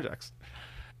different projects.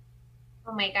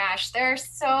 Oh my gosh, there are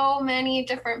so many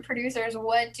different producers.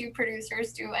 What do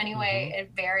producers do anyway?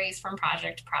 It varies from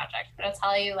project to project. But I'll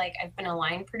tell you, I've been a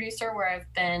line producer where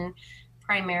I've been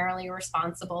primarily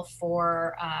responsible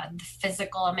for the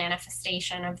physical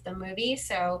manifestation of the movie.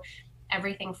 So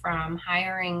everything from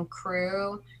hiring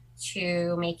crew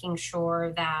to making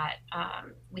sure that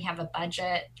we have a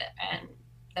budget and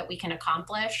that we can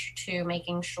accomplish, to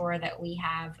making sure that we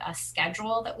have a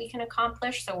schedule that we can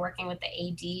accomplish. So working with the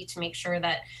AD to make sure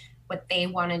that what they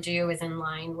want to do is in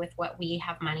line with what we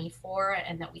have money for,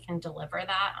 and that we can deliver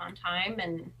that on time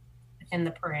and within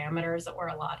the parameters that were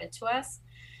allotted to us.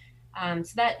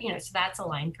 So that's a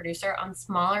line producer. On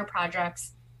smaller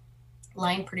projects,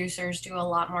 line producers do a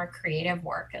lot more creative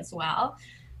work as well,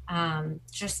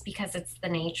 just because it's the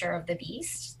nature of the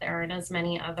beast. There aren't as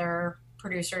many other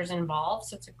producers involved,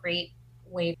 so it's a great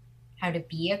way how to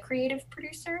be a creative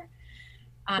producer.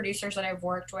 Producers that I've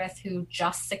worked with who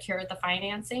just secured the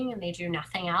financing and they do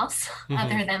nothing else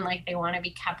other than like they want to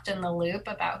be kept in the loop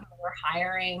about who we're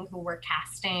hiring, who we're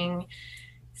casting.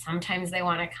 Sometimes they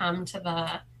want to come to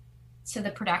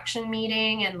the production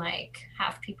meeting and like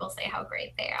have people say how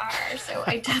great they are. So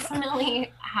I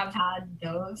definitely have had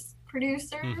those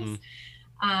producers.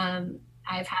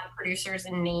 I've had producers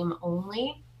in name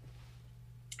only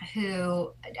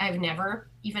who I've never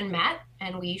even met,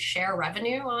 and we share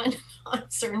revenue on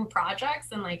certain projects,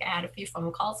 and like I had a few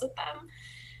phone calls with them.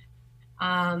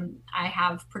 I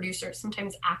have producers,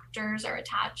 sometimes actors are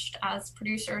attached as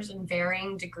producers in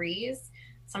varying degrees.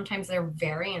 Sometimes they're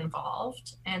very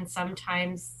involved, and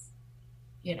sometimes,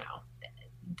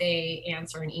 they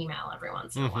answer an email every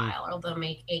once in a while, or they'll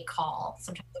make a call.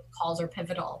 Sometimes the calls are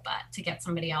pivotal, but to get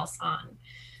somebody else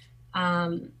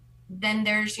on. Then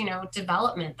there's,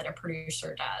 development that a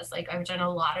producer does. Like I've done a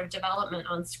lot of development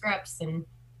on scripts and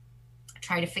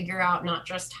try to figure out not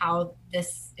just how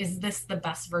is this the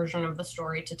best version of the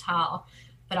story to tell,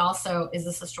 but also, is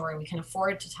this a story we can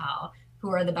afford to tell? Who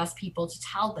are the best people to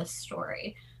tell this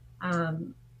story?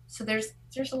 So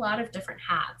there's a lot of different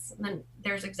hats. And then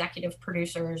there's executive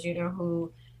producers,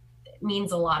 who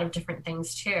means a lot of different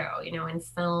things too. In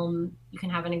film, you can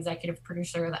have an executive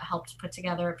producer that helps put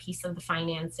together a piece of the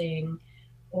financing,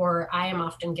 or I am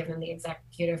often given the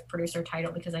executive producer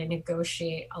title because I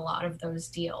negotiate a lot of those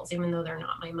deals, even though they're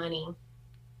not my money.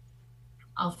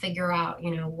 I'll figure out,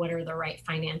 what are the right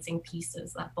financing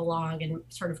pieces that belong, and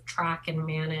sort of track and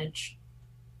manage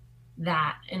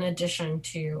that in addition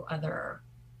to other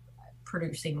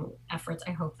producing efforts.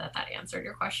 I hope that answered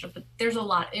your question, but there's a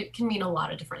lot. It can mean a lot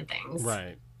of different things,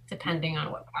 right? Depending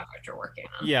on what project you're working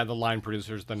on. Yeah, the line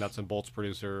producers, the nuts and bolts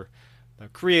producer, the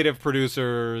creative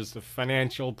producers, the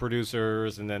financial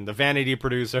producers, and then the vanity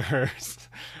producers.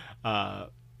 Yeah,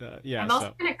 I'm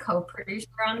also been a co-producer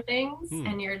on things,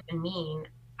 and you're mean.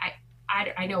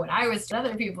 I know what I was doing.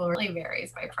 Other people really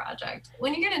varies by project.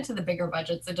 When you get into the bigger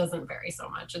budgets, it doesn't vary so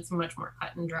much. It's much more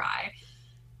cut and dry.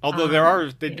 Although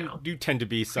they do tend to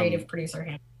be some creative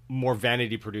producer, more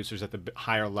vanity producers at the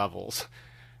higher levels,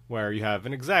 where you have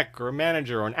an exec or a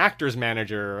manager or an actor's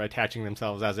manager attaching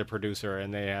themselves as a producer,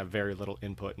 and they have very little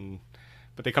input,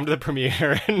 but they come to the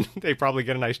premiere and they probably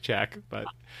get a nice check. But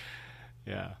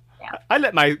yeah. I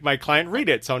let my client read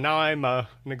it, so now I'm an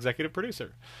executive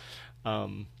producer.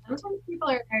 Sometimes people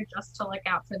are there just to look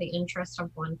out for the interest of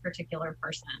one particular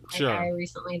person. Like sure. I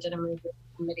recently did a movie with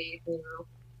somebody who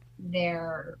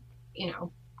their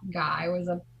guy was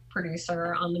a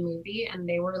producer on the movie, and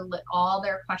they were all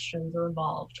their questions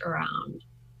revolved around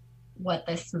what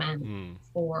this meant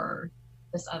for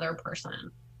this other person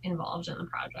involved in the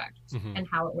project, and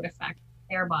how it would affect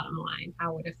their bottom line,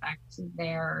 how it would affect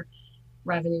their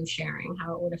revenue sharing,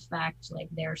 how it would affect like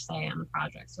their say on the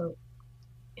project. So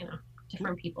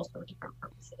different people serve different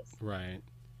purposes. Right.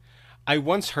 I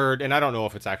once heard, and I don't know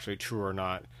if it's actually true or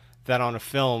not, that on a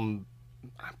film,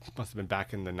 must have been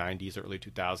back in the 90s, early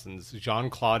 2000s,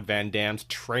 Jean-Claude Van Damme's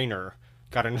trainer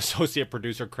got an associate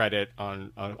producer credit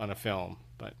on a film.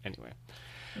 But anyway.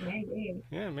 Maybe.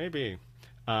 Yeah, maybe.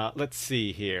 Let's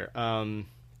see here.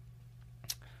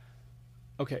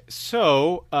 Okay,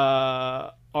 so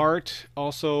Art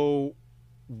also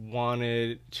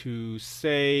wanted to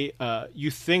say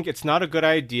you think it's not a good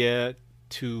idea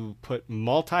to put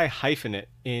multi-hyphenate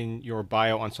in your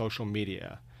bio on social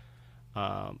media.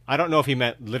 I don't know if he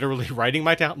meant literally writing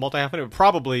multi-hyphenate, but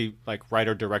probably like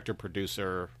writer, director,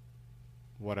 producer,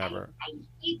 whatever. I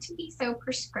hate to be so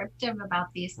prescriptive about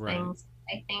these things.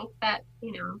 I think that,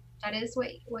 that is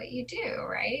what you do,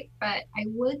 right? But I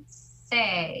would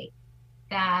say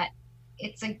that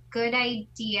it's a good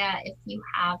idea if you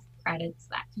have credits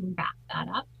that can back that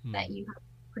up, that you have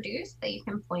produced, that you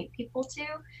can point people to.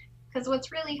 Because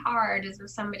what's really hard is if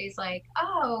somebody's like,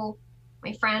 oh,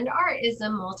 my friend Art is a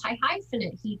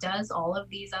multi-hyphenate. He does all of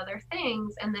these other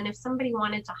things. And then if somebody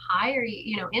wanted to hire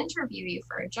you, interview you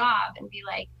for a job and be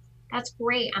like, that's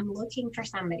great, I'm looking for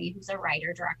somebody who's a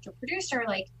writer, director, producer.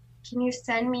 Like, can you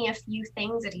send me a few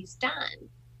things that he's done?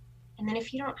 And then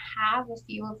if you don't have a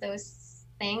few of those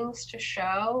things to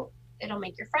show, it'll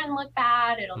make your friend look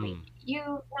bad. It'll make Mm.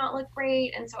 you not look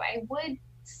great. And so I would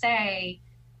say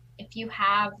if you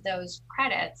have those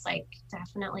credits, like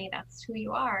definitely that's who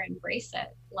you are. Embrace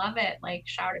it, love it, like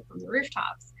shout it from the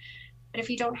rooftops. But if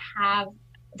you don't have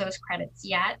those credits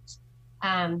yet,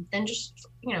 then just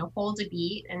hold a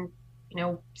beat and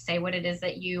say what it is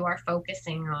that you are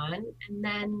focusing on, and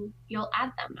then you'll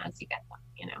add them as you get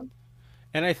them.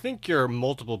 And I think your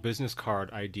multiple business card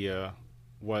idea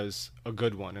was a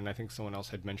good one, and I think someone else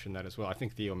had mentioned that as well. I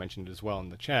think Theo mentioned it as well in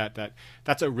the chat that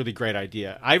that's a really great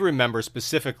idea. I remember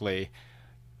specifically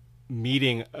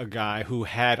meeting a guy who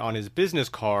had on his business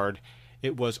card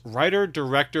it was writer,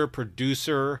 director,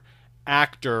 producer,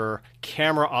 actor,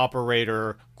 camera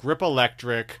operator, grip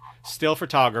electric, still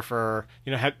photographer.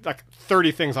 Had like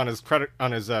 30 things on his credit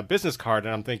on his business card,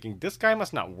 and I'm thinking this guy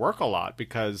must not work a lot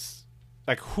because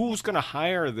like who's going to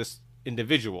hire this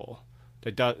individual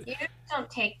that does You just don't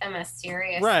take them as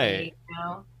right? seriously,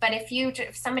 But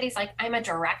if somebody's like, I'm a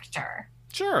director,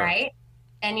 Sure, right?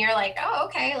 And you're like, oh,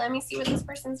 okay, let me see what this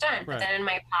person's done. But right, then in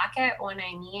my pocket, when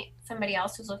I meet somebody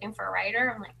else who's looking for a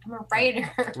writer, I'm like, I'm a writer.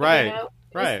 right, Just,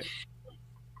 right.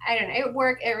 I don't know. It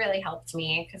worked. It really helped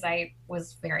me because I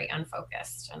was very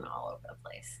unfocused and all over the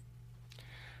place.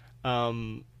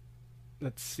 Um,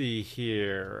 let's see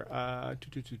here.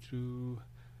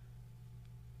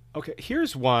 Okay,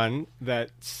 here's one that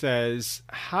says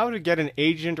how to get an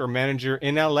agent or manager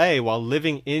in LA while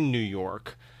living in New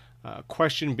York.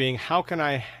 Question being, how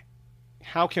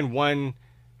can one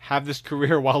have this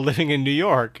career while living in New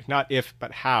York? Not if,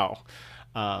 but how.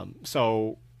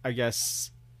 So I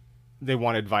guess they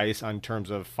want advice on terms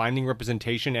of finding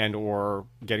representation and or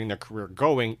getting their career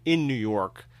going in New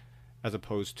York as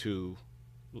opposed to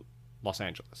Los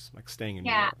Angeles, like staying in New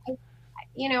Yeah. York.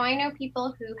 I know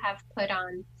people who have put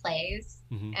on plays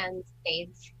Hmm. and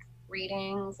stage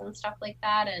readings and stuff like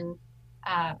that, and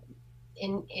uh,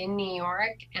 in New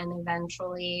York, and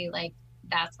eventually, like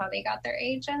that's how they got their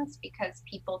agents because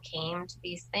people came to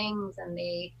these things and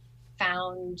they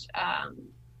found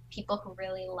people who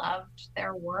really loved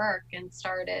their work and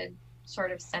started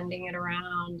sort of sending it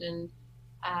around and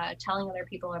telling other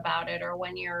people about it, or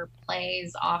when your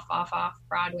plays off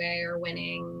Broadway or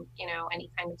winning,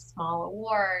 any kind of small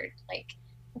award. Like,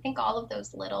 I think all of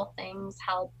those little things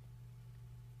help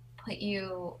put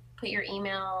your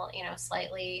email,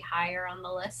 slightly higher on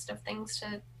the list of things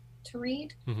to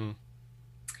read. Hmm.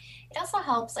 It also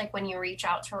helps like when you reach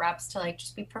out to reps to like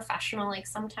just be professional, like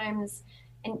sometimes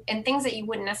and things that you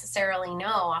wouldn't necessarily know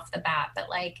off the bat, but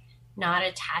like not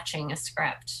attaching a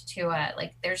script to it.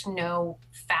 Like there's no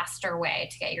faster way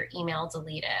to get your email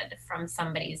deleted from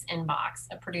somebody's inbox,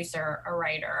 a producer, a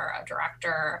writer, a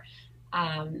director,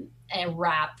 a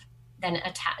rep, than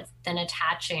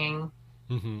attaching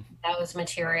Hmm. those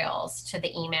materials to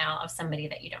the email of somebody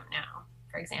that you don't know.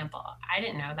 For example, I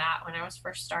didn't know that when I was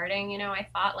first starting. I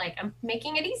thought like I'm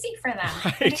making it easy for them,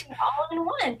 putting Right. it all in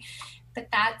one, but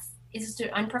that's is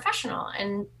unprofessional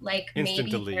and like Instant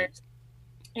maybe delete. there's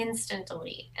instant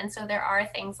delete. And so there are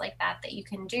things like that you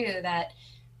can do that,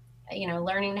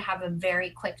 learning to have a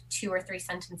very quick 2 or 3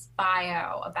 sentence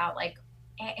bio about like,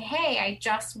 hey, I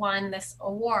just won this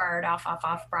award off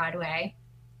Broadway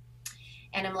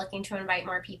and I'm looking to invite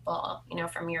more people,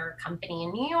 from your company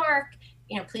in New York.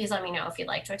 Please let me know if you'd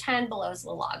like to attend. Below is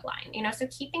the log line. So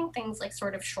keeping things like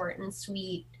sort of short and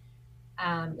sweet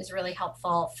is really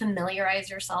helpful. Familiarize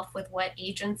yourself with what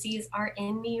agencies are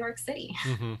in New York City.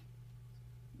 Hmm.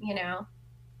 you know,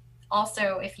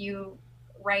 Also, if you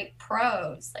write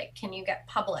prose, like, can you get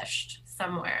published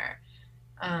somewhere?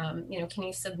 Can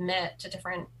you submit to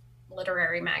different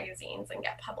literary magazines and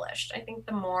get published? I think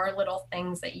the more little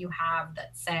things that you have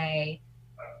that say,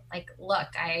 like, look,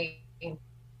 I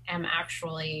am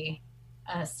actually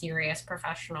a serious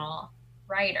professional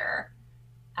writer,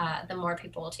 the more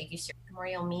people will take you seriously, the more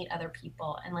you'll meet other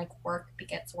people, and like work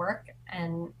begets work.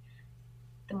 And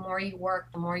the more you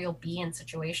work, the more you'll be in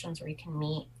situations where you can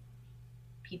meet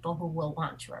people who will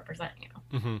want to represent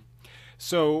you. Hmm.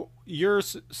 So you're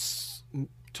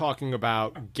talking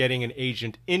about getting an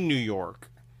agent in New York.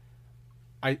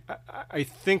 I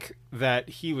think that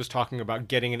he was talking about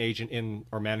getting an agent in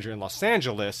or manager in Los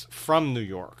Angeles from New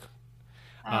York.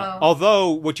 Oh, Although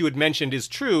what you had mentioned is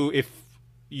true, if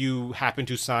you happen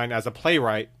to sign as a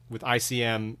playwright with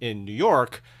ICM in New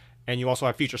York, and you also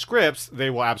have feature scripts, they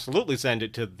will absolutely send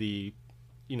it to the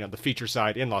feature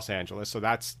side in Los Angeles. So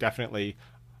that's definitely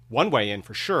one way in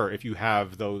for sure. If you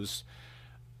have those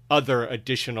other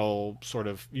additional sort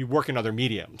of you work in other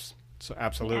mediums, so yeah.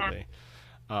 absolutely.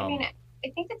 I mean, Um, I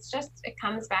think it's just it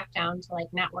comes back down to like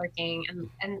networking,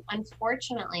 and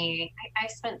unfortunately, I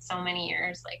spent so many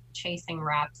years like chasing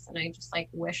reps, and I just like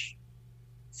wish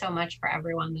so much for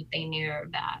everyone that they knew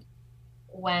that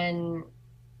when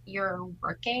you're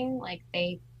working, like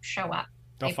they show up,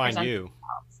 they'll they find present you.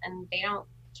 themselves, and they don't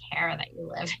care that you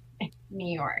live in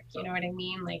New York. You know what I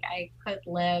mean? Like I could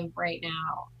live right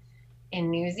now in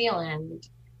New Zealand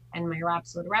and my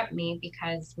reps would rep me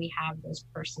because we have those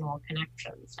personal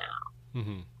connections now.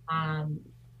 Hmm.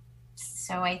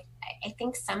 So I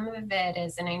think some of it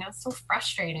is, and I know it's so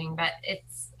frustrating, but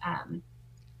it's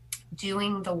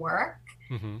doing the work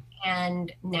Hmm. and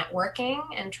networking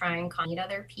and trying to meet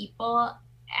other people.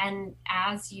 And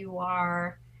as you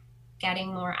are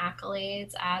getting more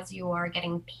accolades, as you are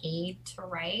getting paid to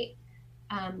write,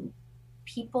 um,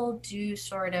 people do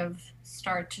sort of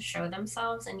start to show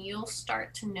themselves, and you'll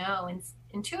start to know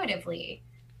intuitively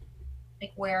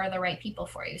like where are the right people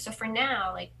for you. So for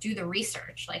now, like do the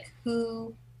research, like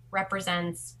who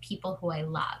represents people who I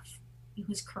love,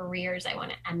 whose careers I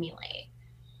want to emulate.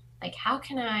 Like how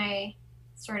can I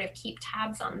sort of keep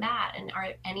tabs on that? And are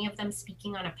any of them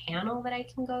speaking on a panel that I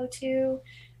can go to?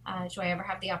 Do I ever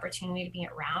have the opportunity to be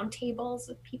at round tables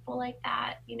with people like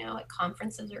that? You know, at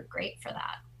conferences are great for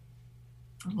that.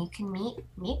 And you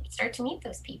can start to meet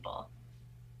those people,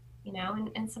 you know,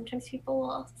 and sometimes people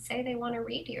will say they want to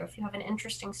read you if you have an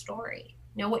interesting story.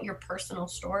 Know what your personal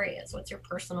story is, what's your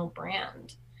personal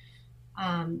brand.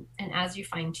 And as you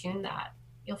fine tune that,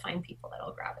 you'll find people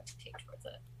that'll gravitate towards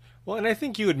it. Well, and I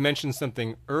think you had mentioned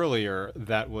something earlier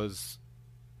that was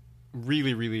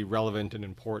really, really relevant and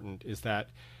important is that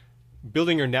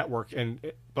building your network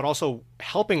and but also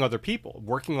helping other people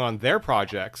working on their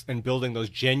projects and building those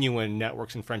genuine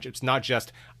networks and friendships, not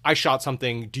just I shot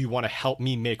something, do you want to help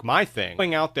me make my thing?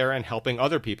 Going out there and helping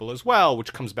other people as well,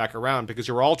 which comes back around because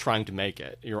you're all trying to make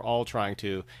it, you're all trying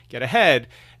to get ahead,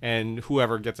 and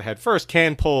whoever gets ahead first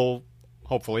can pull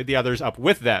hopefully the others up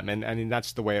with them, and I mean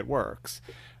that's the way it works.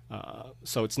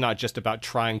 So it's not just about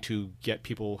trying to get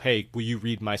people, hey, will you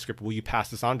read my script, will you pass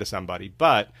this on to somebody,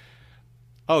 but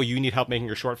oh, you need help making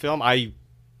your short film? I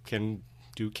can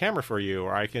do camera for you,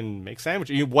 or I can make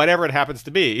sandwiches, whatever it happens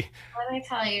to be. Let me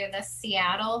tell you, the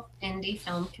Seattle indie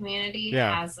film community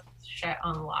Yeah. has shit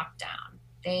on lockdown.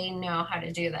 They know how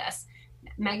to do this.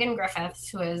 Megan Griffiths,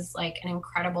 who is like an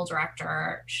incredible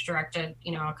director, she directed,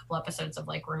 you know, a couple episodes of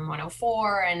like Room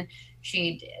 104, and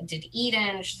she did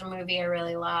Eden, which is a movie I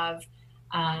really love.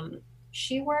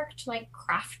 She worked like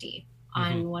crafty Mm-hmm.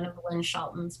 on one of Lynn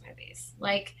Shelton's movies.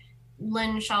 Like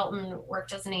Lynn Shelton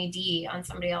worked as an AD on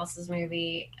somebody else's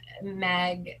movie.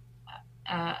 Meg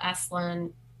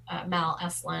Eslin, Mel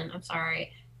Eslin, I'm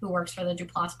sorry, who works for the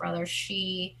Duplass brothers.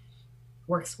 She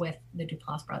works with the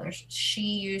Duplass brothers. She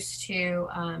used to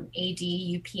AD,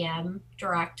 UPM,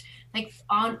 direct, like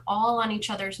on each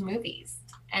other's movies.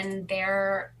 And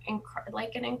they're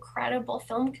like an incredible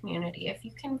film community. If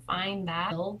you can find that,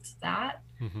 build that,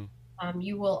 Mm-hmm.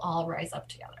 you will all rise up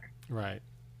together. Right.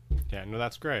 Yeah. No,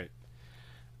 that's great.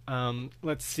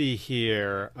 Let's see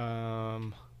here.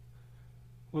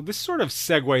 Well, this sort of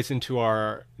segues into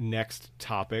our next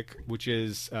topic, which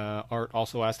is Art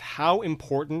also asked, how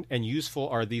important and useful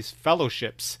are these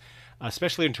fellowships,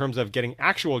 especially in terms of getting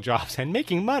actual jobs and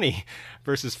making money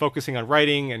versus focusing on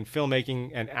writing and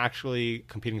filmmaking and actually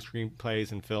competing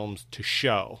screenplays and films to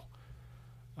show?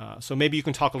 So maybe you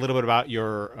can talk a little bit about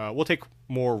your. We'll take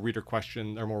more reader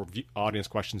questions or more audience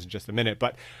questions in just a minute,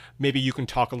 but maybe you can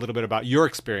talk a little bit about your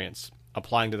experience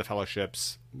applying to the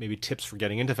fellowships, maybe tips for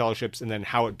getting into fellowships, and then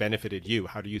how it benefited you.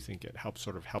 How do you think it helped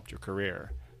your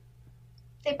career?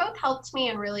 They both helped me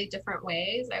in really different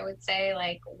ways. I would say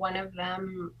like one of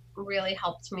them really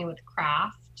helped me with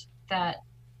craft that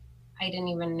I didn't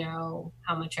even know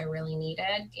how much I really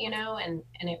needed, you know, and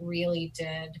it really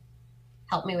did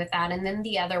help me with that. And then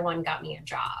the other one got me a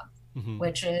job, Mm-hmm.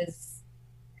 which is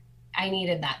I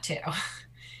needed that too.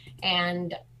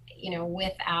 And you know,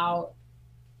 without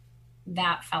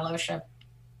that fellowship,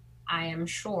 I am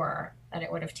sure that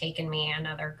it would have taken me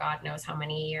another God knows how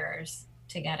many years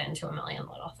to get into a million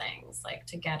little things, like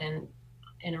to get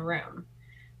in a room.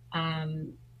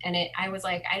 And I was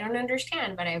like, I don't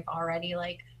understand, but I've already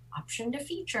like optioned a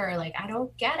feature. Like, I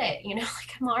don't get it. You know,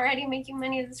 like I'm already making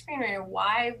money as a screenwriter.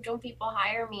 Why don't people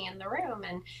hire me in the room?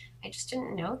 And I just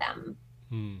didn't know them.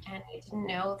 Mm. And I didn't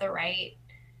know the right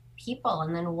people.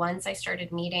 And then once I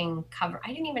started meeting I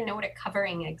didn't even know what a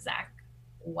covering exec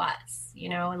was, you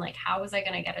know, and like, how was I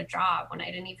going to get a job when I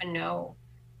didn't even know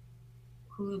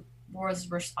who was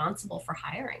responsible for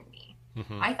hiring me?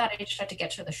 Mm-hmm. I thought I just had to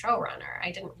get to the showrunner.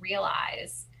 I didn't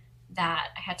realize that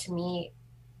I had to meet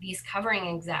these covering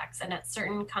execs, and at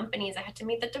certain companies I had to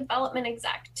meet the development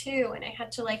exec too, and I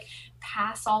had to like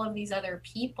pass all of these other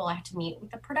people. I had to meet with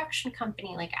the production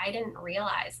company. Like I didn't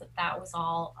realize that that was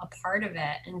all a part of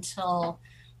it until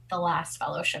the last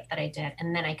fellowship that I did,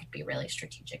 and then I could be really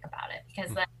strategic about it,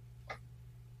 because then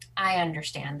I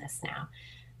understand this now.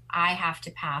 I have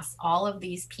to pass all of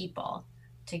these people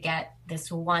to get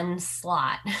this one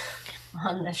slot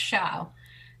on the show.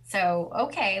 So,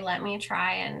 okay, let me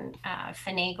try and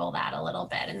finagle that a little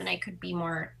bit. And then I could be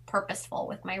more purposeful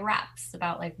with my reps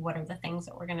about like, what are the things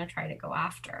that we're going to try to go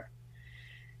after?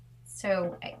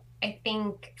 So I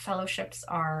think fellowships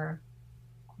are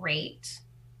great,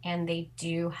 and they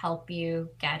do help you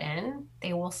get in.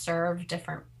 They will serve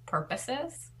different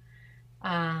purposes.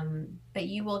 But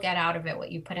you will get out of it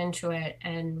what you put into it.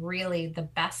 And really the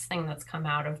best thing that's come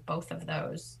out of both of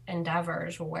those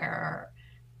endeavors were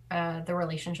the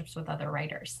relationships with other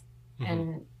writers.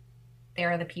 And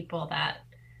they're the people that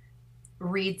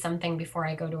read something before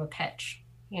I go to a pitch.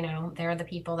 You know, they're the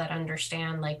people that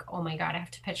understand like, oh my God, I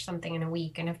have to pitch something in a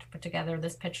week and I have to put together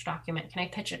this pitch document. Can I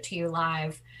pitch it to you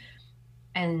live?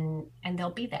 And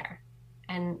they'll be there.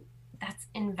 And that's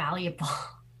invaluable.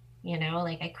 You know,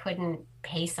 like I couldn't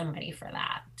pay somebody for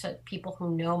that. To people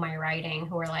who know my writing,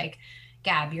 who are like,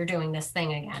 Gab, you're doing this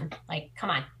thing again. Like,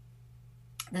 come on.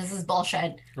 This is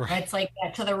bullshit. Right. Let's like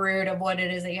get to the root of what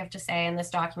it is that you have to say in this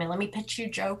document. Let me pitch you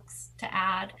jokes to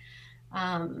add.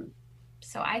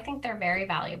 So I think they're very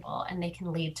valuable, and they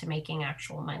can lead to making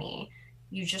actual money.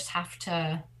 You just have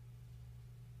to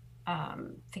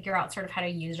figure out sort of how to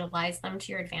utilize them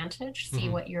to your advantage, see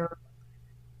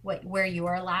where you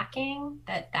are lacking,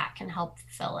 that can help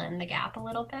fill in the gap a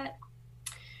little bit.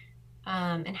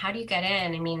 And how do you get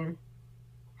in? I mean,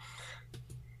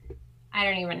 I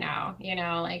don't even know, you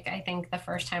know, like I think the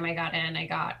first time I got in, I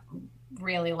got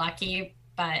really lucky,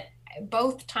 but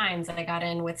both times I got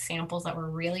in with samples that were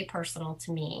really personal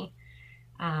to me,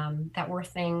 that were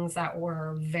things that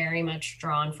were very much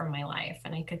drawn from my life,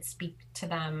 and I could speak to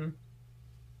them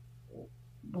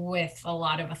with a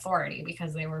lot of authority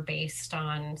because they were based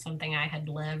on something I had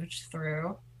lived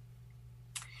through.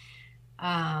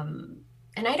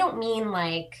 And I don't mean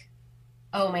like,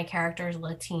 oh, my character is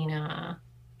Latina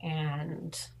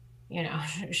and, you know,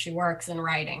 she works in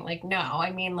writing. Like, no,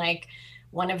 I mean like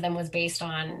one of them was based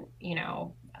on, you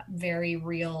know, a very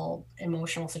real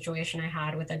emotional situation I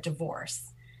had with a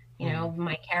divorce. You know,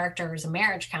 my character is a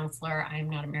marriage counselor. I'm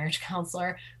not a marriage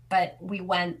counselor, but we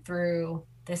went through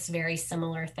this very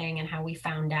similar thing, and how we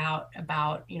found out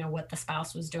about, you know, what the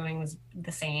spouse was doing was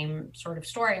the same sort of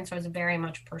story. And so it was very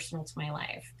much personal to my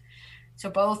life. So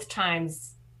both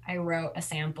times I wrote a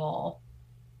sample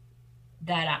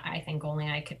that I think only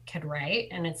I could write,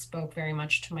 and it spoke very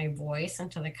much to my voice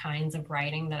and to the kinds of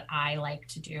writing that I like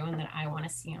to do and that I want to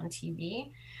see on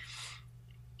TV.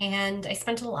 And I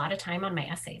spent a lot of time on my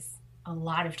essays, a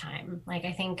lot of time. Like,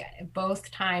 I think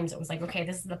both times it was like, okay,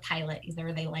 this is the pilot.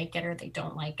 Either they like it or they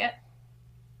don't like it.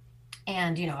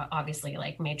 And, you know, obviously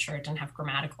like made sure it didn't have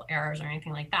grammatical errors or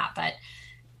anything like that. But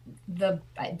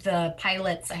the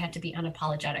pilots I had to be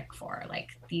unapologetic for, like,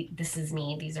 this is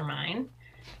me, these are mine.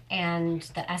 And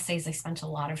the essays, I spent a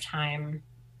lot of time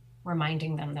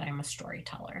reminding them that I'm a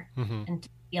storyteller and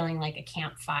feeling like a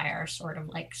campfire sort of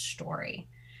like story.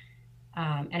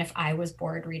 And if I was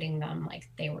bored reading them, like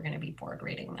they were going to be bored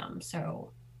reading them.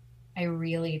 So I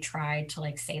really tried to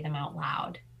like say them out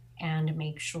loud and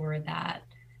make sure that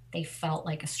they felt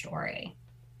like a story.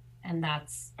 And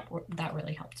that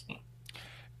really helped me.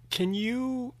 Can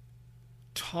you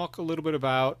talk a little bit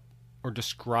about or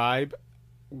describe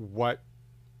what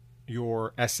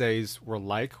your essays were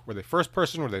like? Were they first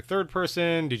person? Were they third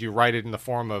person? Did you write it in the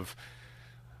form of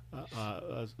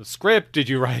a script? Did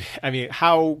you write, I mean,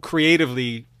 how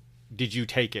creatively did you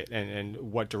take it, and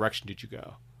what direction did you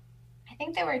go? I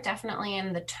think they were definitely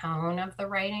in the tone of the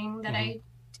writing that I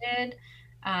did.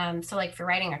 So like for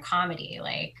writing a comedy,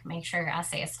 like make sure your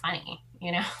essay is funny,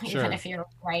 you know, even if you're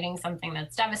writing something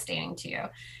that's devastating to you.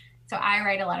 So I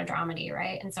write a lot of dramedy,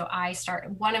 right? And so I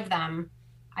started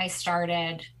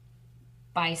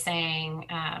by saying,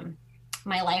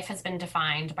 my life has been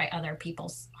defined by other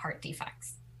people's heart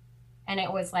defects. And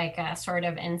it was like a sort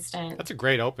of instant. That's a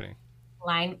great opening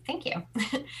line. Thank you.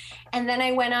 And then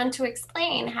I went on to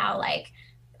explain how like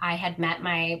I had got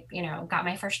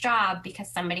my first job because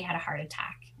somebody had a heart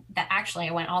attack. That actually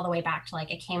I went all the way back to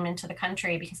like I came into the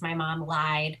country because my mom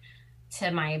lied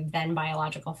to my then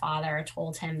biological father,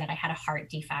 told him that I had a heart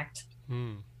defect,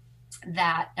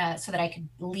 that so that I could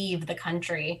leave the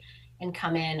country and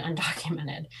come in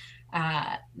undocumented.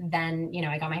 Then, you know,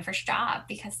 I got my first job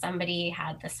because somebody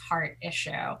had this heart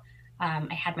issue.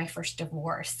 I had my first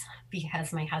divorce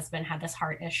because my husband had this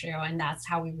heart issue, and that's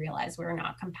how we realized we were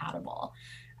not compatible.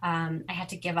 I had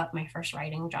to give up my first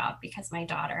writing job because my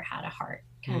daughter had a heart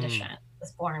condition,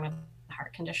 was born with a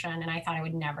heart condition, and I thought I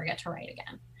would never get to write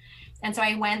again. And so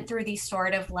I went through these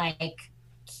sort of like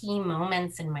key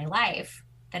moments in my life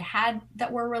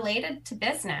that were related to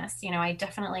business. You know, I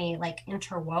definitely like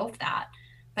interwove that,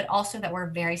 but also that were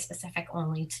very specific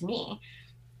only to me.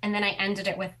 And then I ended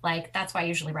it with like, that's why I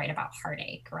usually write about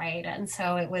heartache, right? And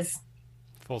so it was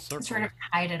Full circle. sort of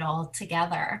tied it all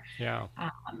together. Yeah.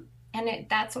 And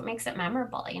that's what makes it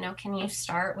memorable. You know, can you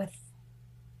start with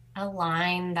a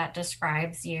line that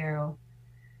describes you,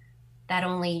 that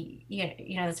only,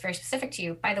 you know, that's very specific to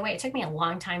you? By the way, it took me a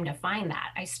long time to find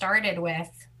that. I started with,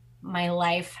 my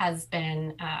life has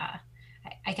been, I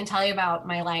can tell you about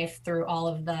my life through all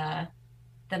of the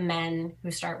men who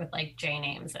start with like J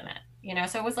names in it, you know?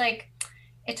 So it was like,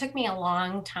 it took me a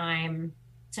long time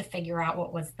to figure out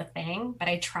what was the thing, but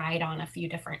I tried on a few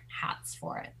different hats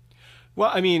for it.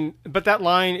 Well, I mean, but that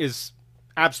line is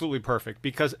absolutely perfect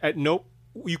because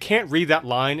you can't read that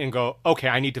line and go, okay,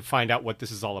 I need to find out what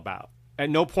this is all about. At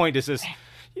no point is this,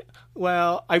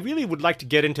 well, I really would like to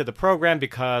get into the program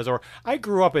because, or I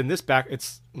grew up in this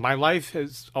my life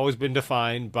has always been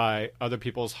defined by other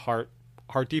people's heart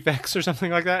defects or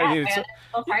something like that. Yeah, I mean,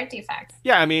 heart defects.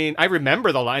 yeah, I mean, I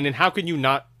remember the line, and how can you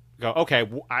not go, okay,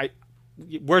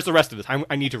 where's the rest of this?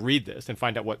 I need to read this and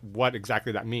find out what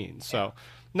exactly that means. So,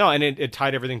 no, and it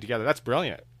tied everything together. That's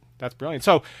brilliant. That's brilliant.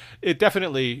 So it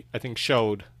definitely, I think,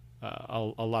 showed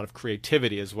a lot of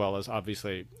creativity as well as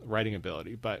obviously writing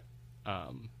ability. But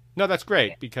no, that's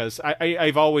great because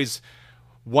I've always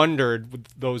wondered with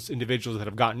those individuals that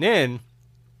have gotten in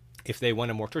if they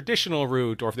went a more traditional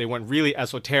route or if they went really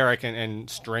esoteric and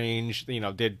strange,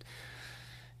 included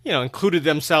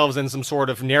themselves in some sort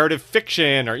of narrative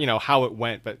fiction or, how it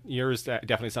went. But yours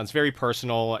definitely sounds very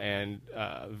personal and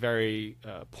very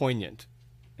poignant.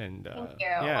 And thank you.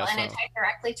 Yeah, and it tied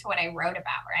directly to what I wrote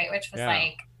about, right? Which was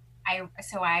I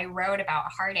wrote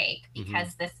about heartache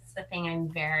because this is the thing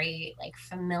I'm very like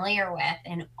familiar with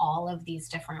in all of these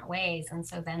different ways. And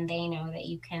so then they know that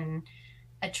you can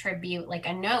attribute like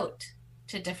a note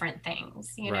to different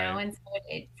things, you know? And so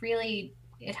it really,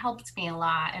 it helped me a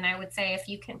lot. And I would say if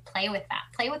you can play with that,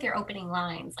 play with your opening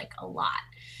lines like a lot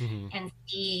and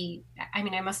see, I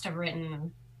mean, I must have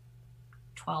written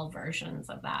 12 versions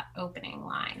of that opening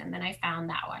line. And then I found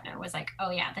that one and was like,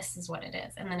 oh yeah, this is what it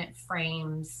is. And then it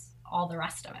frames all the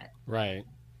rest of it. Right.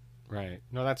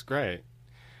 No, that's great.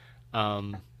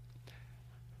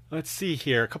 Let's see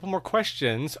here. A couple more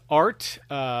questions. Art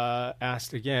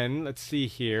asked again. Let's see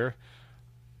here.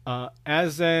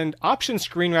 As an option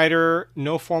screenwriter,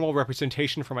 no formal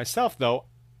representation for myself, though.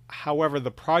 However,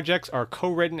 the projects are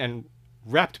co-written and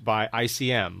repped by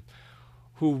ICM,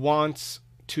 who wants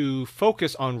to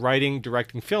focus on writing,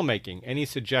 directing, filmmaking. Any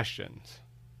suggestions?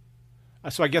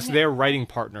 So I guess their writing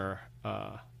partner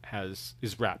is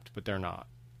repped, but they're not.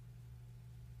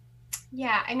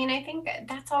 Yeah, I mean, I think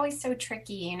that's always so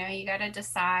tricky. You know, you got to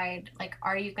decide, like,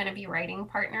 are you going to be writing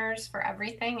partners for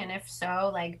everything? And if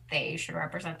so, like, they should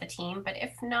represent the team. But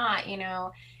if not, you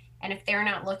know, and if they're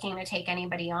not looking to take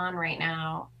anybody on right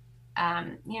now,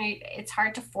 it's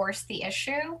hard to force the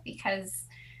issue because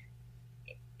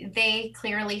they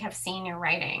clearly have seen your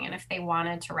writing. And if they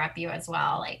wanted to rep you as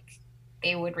well, like,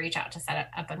 they would reach out to set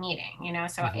up a meeting, you know?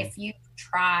 So if you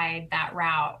tried that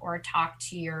route or talked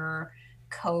to your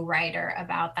co-writer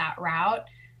about that route,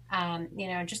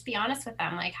 just be honest with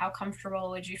them. Like, how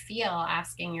comfortable would you feel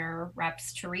asking your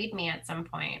reps to read me at some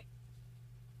point?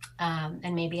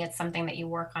 And maybe it's something that you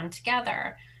work on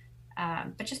together.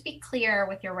 But just be clear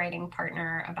with your writing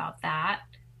partner about that.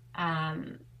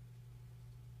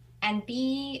 And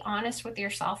be honest with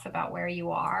yourself about where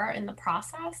you are in the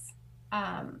process.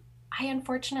 I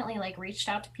unfortunately reached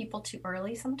out to people too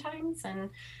early sometimes.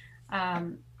 And,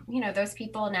 those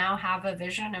people now have a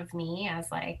vision of me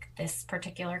as like this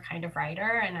particular kind of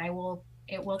writer. And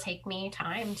it will take me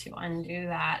time to undo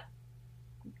that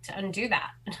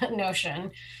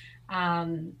notion.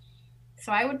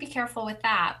 So I would be careful with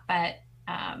that, but,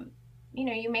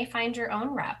 you may find your own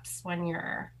reps when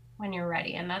you're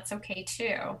ready, and that's okay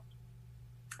too.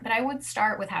 But I would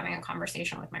start with having a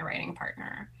conversation with my writing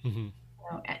partner.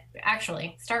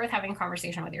 Actually start with having a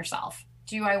conversation with yourself.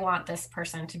 Do I want this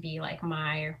person to be like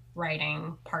my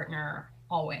writing partner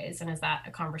always? And is that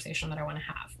a conversation that I want to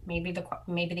have? Maybe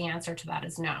the answer to that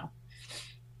is no.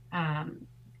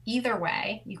 Either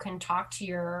way, you can talk to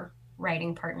your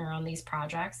writing partner on these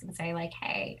projects and say like,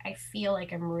 hey, I feel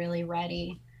like I'm really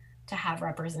ready to have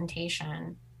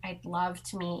representation. I'd love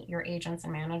to meet your agents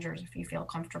and managers if you feel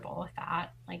comfortable with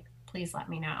that. Like, please let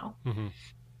me know. Mm-hmm.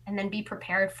 And then be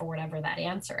prepared for whatever that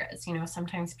answer is. You know,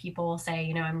 sometimes people will say,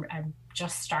 you know, I'm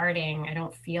just starting. I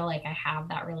don't feel like I have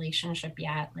that relationship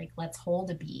yet. Like, let's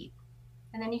hold a beat.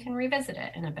 And then you can revisit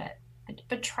it in a bit.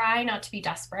 But try not to be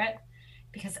desperate,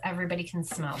 because everybody can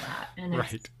smell that. And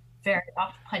it's Right. very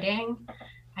off-putting.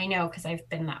 I know, because I've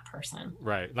been that person.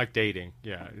 Right. Like dating.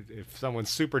 Yeah. If someone's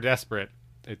super desperate,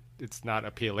 it's not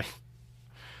appealing.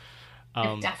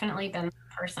 I've Um, definitely been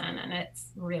that person, and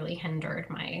it's really hindered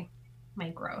my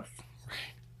growth.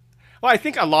 well, I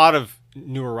think a lot of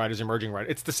newer writers, emerging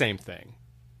writers, it's the same thing.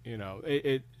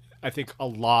 I think a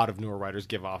lot of newer writers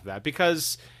give off that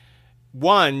because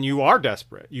one, you are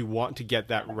desperate. You want to get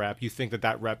that rep. You think that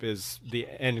that rep is the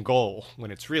end goal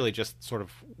when it's really just sort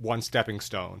of one stepping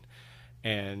stone.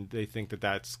 And they think that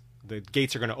that's the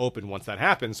gates are going to open once that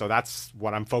happens. So that's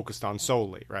what I'm focused on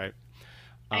solely, right?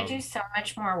 I do Um, so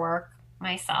much more work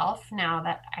myself now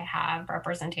that I have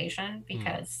representation,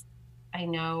 mm, because I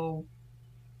know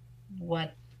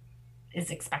what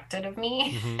is expected of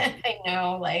me. hmm I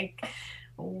know like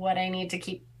what I need to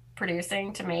keep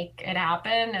producing to make it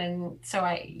happen. And so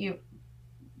you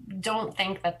don't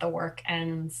think that the work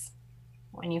ends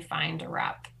when you find a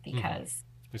rep, hmm because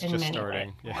It's in just many ways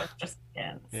starting. the Yeah. work just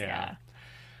begins. Yeah. Yeah.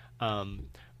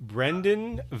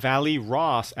 Brendan Valley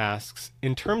Ross asks,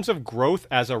 in terms of growth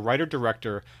as a writer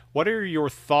director, what are your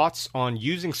thoughts on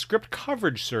using script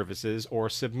coverage services or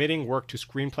submitting work to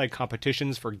screenplay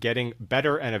competitions for getting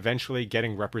better and eventually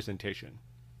getting representation?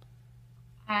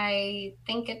 I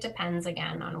think it depends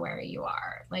again on where you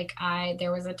are. Like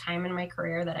there was a time in my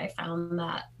career that I found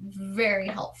that very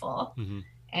helpful, Hmm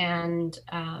and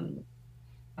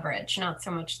coverage, not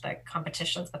so much the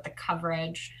competitions, but the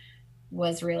coverage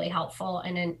was really helpful.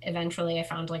 And then eventually I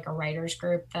found like a writers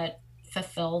group that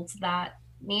fulfilled that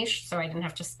niche. So I didn't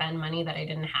have to spend money that I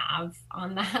didn't have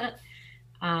on that.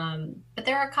 But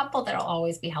there are a couple that'll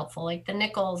always be helpful. Like the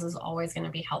Nichols is always going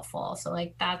to be helpful. So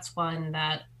like that's one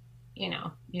that, you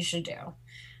know, you should do.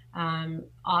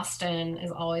 Austin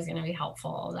is always going to be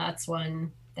helpful. That's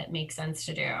one that makes sense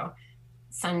to do.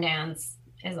 Sundance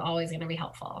is always going to be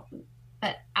helpful.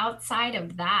 But outside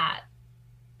of that,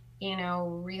 you know,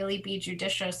 really be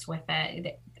judicious with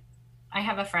it. I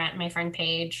have a friend, my friend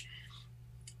Paige,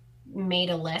 made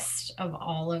a list of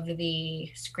all of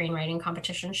the screenwriting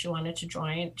competitions she wanted to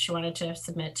join, she wanted to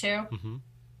submit to. hmm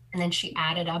And then she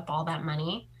added up all that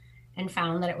money and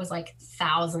found that it was like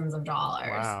thousands of dollars.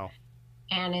 Wow.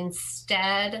 And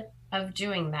instead of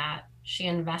doing that, she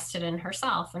invested in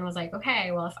herself and was like,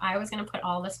 okay, well, if I was going to put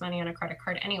all this money on a credit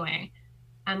card anyway,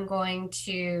 I'm going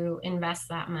to invest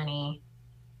that money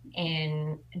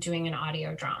in doing an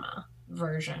audio drama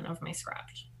version of my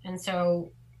script.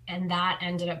 And that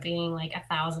ended up being like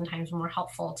 1,000 times more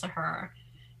helpful to her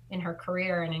in her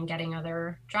career and in getting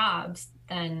other jobs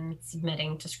than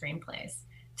submitting to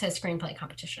screenplay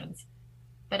competitions.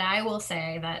 But I will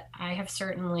say that I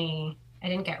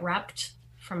didn't get repped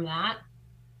from that,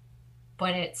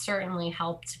 but it certainly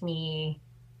helped me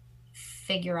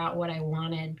figure out what I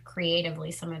wanted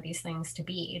creatively some of these things to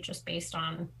be, just based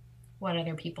on what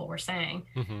other people were saying.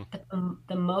 hmm But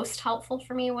the most helpful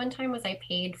for me one time was I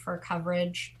paid for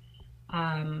coverage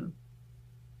um,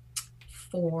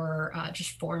 for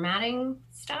just formatting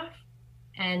stuff,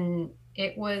 and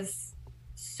it was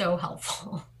so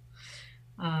helpful.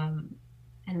 um,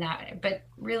 but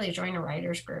really join a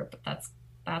writers group. That's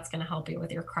going to help you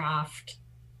with your craft.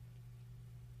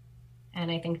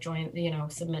 And I think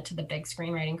submit to the big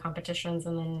screenwriting competitions,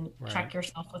 and then Right. check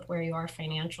yourself with where you are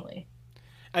financially.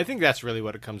 I think that's really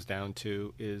what it comes down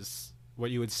to is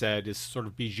what you had said is sort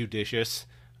of be judicious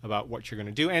about what you're going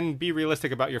to do and be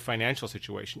realistic about your financial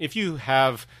situation. If you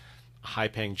have a high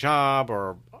paying job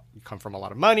or you come from a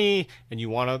lot of money and you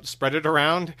want to spread it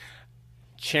around,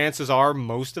 chances are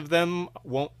most of them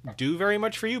won't do very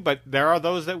much for you, but there are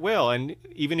those that will. And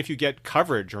even if you get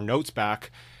coverage or notes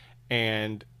back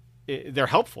and they're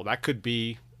helpful, that could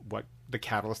be what the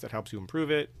catalyst that helps you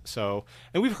improve it. So,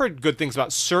 and we've heard good things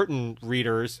about certain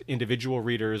readers, individual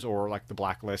readers, or like the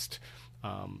Blacklist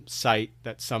site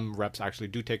that some reps actually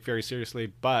do take very seriously.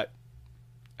 But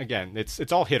again,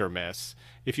 it's all hit or miss.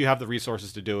 If you have the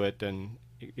resources to do it, then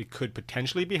it could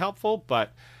potentially be helpful.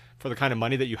 But for the kind of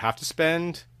money that you have to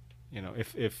spend,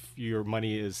 if your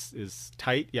money is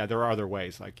tight, yeah, there are other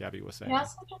ways, like Gabby was It saying.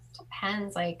 also just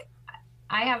depends. Like,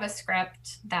 I have a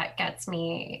script that gets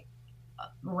me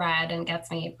read and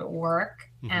gets me work,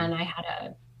 Mm-hmm. and I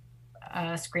had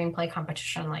a screenplay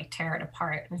competition like tear it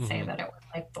apart and say Mm-hmm. that it was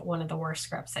like one of the worst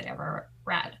scripts I'd ever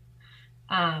read.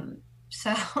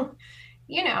 So,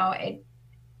 you know,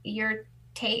 you're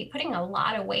putting a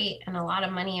lot of weight and a lot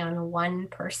of money on one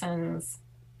person's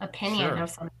opinion Sure. of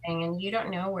something, and you don't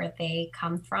know where they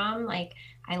come from. Like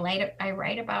I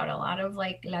write about a lot of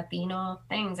like Latino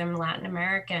things. I'm Latin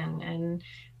American, and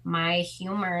my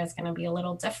humor is going to be a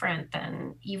little different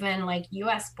than even like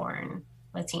US born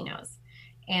Latinos.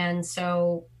 And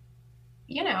so,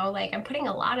 like I'm putting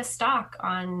a lot of stock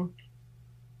on,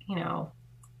 you know,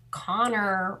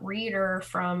 Connor Reader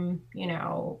from,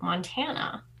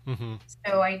 Montana. Hmm.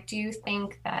 So I do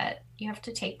think that you have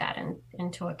to take that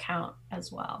into account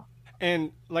as well.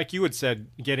 And like you had said,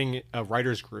 getting a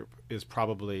writers group is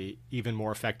probably even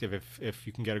more effective if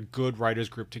you can get a good writers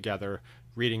group together,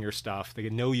 reading your stuff. They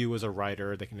can know you as a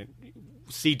writer. They can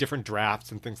see different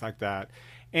drafts and things like that.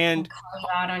 And And call you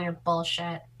out on your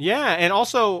bullshit. yeah, and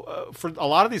also for a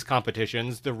lot of these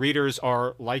competitions, the readers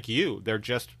are like you. They're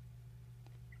just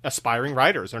aspiring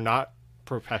writers. They're not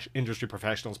industry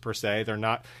professionals per se. They're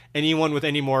not anyone with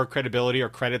any more credibility or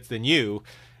credits than you.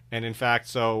 And in fact,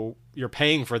 so you're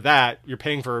paying for that. You're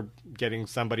paying for getting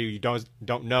somebody you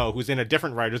don't know who's in a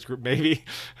different writers group, maybe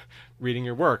reading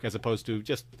your work, as opposed to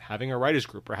just having a writers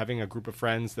group or having a group of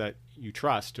friends that you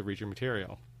trust to read your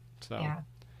material. So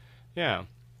Yeah.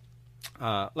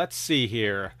 yeah, let's see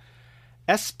here.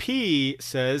 SP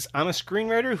says, I'm a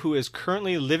screenwriter who is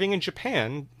currently living in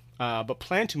Japan, but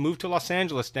plan to move to Los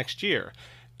Angeles next year.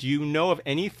 Do you know of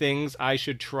any things I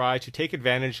should try to take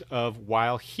advantage of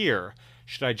while here?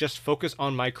 Should I just focus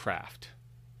on my craft?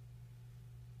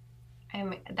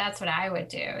 That's what I would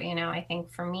do. I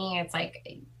think for me, it's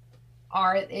like,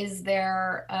 is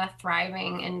there a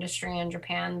thriving industry in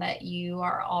Japan that you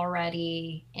are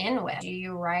already in with?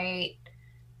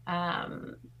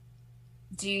 Um,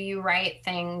 do you write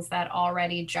things that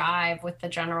already jive with the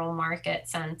general market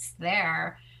sense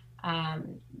there?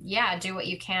 Yeah, do what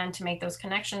you can to make those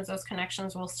connections. Those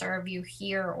connections will serve you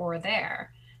here or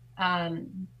there.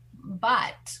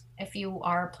 But if you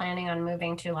are planning on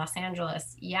moving to Los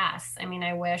Angeles, yes. I mean,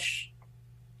 I wish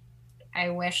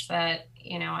that,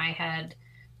 I had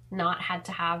not had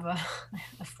to have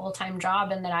a full-time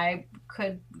job, and that I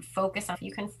could focus on, if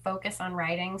you can focus on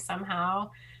writing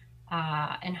somehow,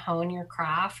 and hone your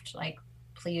craft, like,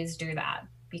 please do that,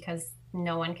 because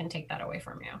no one can take that away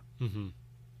from you. Mm-hmm.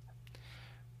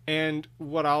 And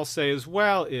what I'll say as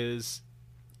well is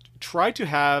try to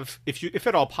have, if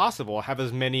at all possible, have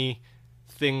as many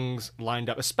things lined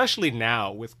up, especially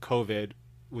now with COVID,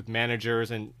 with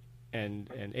managers and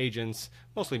agents,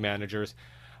 mostly managers,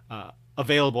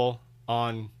 available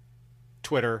on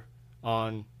Twitter,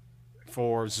 on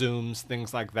for Zooms,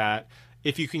 things like that.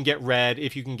 If you can get read,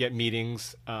 if you can get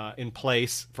meetings in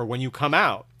place for when you come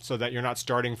out, so that you're not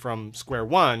starting from square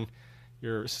one,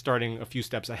 you're starting a few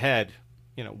steps ahead.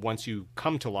 Once you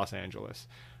come to Los Angeles,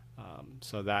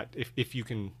 so that if you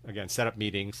can again set up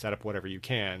meetings, set up whatever you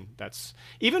can. That's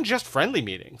even just friendly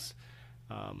meetings.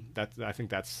 I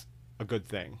think that's a good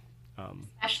thing.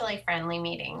 Especially friendly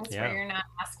meetings Yeah, where you're not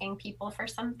asking people for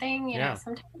something. yeah,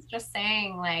 Sometimes just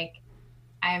saying, like,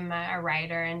 I'm a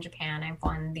writer in Japan. I've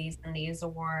won these and these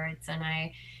awards, and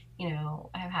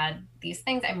I've had these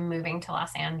things. I'm moving to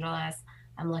Los Angeles.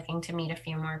 I'm looking to meet a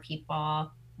few more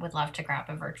people. Would love to grab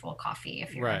a virtual coffee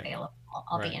if you're right, available.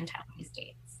 I'll be right. in town these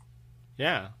dates.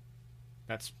 Yeah,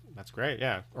 that's great.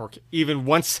 Yeah, or even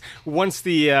once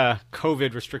the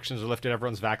COVID restrictions are lifted,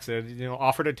 everyone's vaccinated.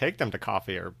 Offer to take them to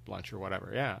coffee or lunch or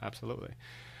whatever. Yeah, absolutely.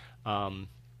 Um,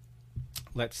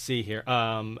 let's see here.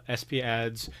 SP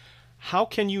adds, how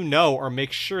can you know or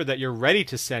make sure that you're ready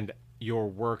to send your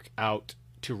work out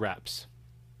to reps?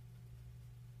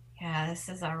 Yeah, this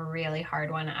is a really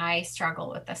hard one. I struggle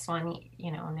with this one,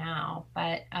 now.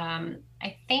 But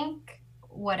I think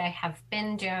what I have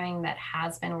been doing that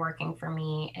has been working for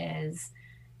me is,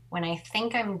 when I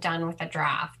think I'm done with a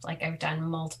draft, like I've done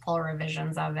multiple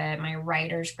revisions of it, my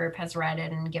writers group has read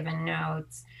it and given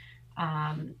notes.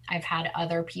 I've had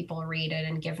other people read it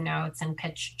and give notes and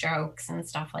pitch jokes and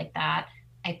stuff like that.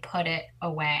 I put it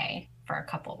away for a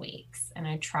couple weeks, and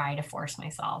I try to force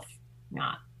myself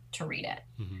not to read it.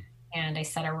 Mm-hmm. And I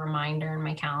set a reminder in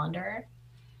my calendar.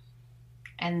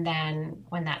 And then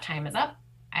when that time is up,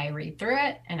 I read through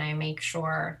it and I make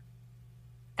sure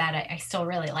that I still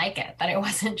really like it, that it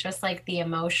wasn't just like the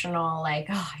emotional, like,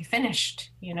 oh, I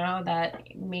finished, that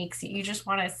makes you just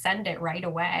want to send it right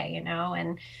away,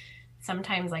 and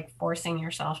sometimes like forcing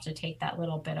yourself to take that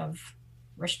little bit of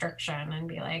restriction and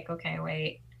be like, okay,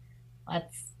 wait,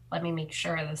 let me make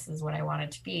sure this is what I want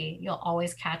it to be. You'll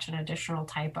always catch an additional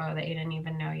typo that you didn't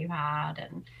even know you had,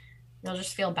 and you'll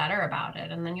just feel better about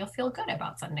it, and then you'll feel good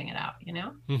about sending it out.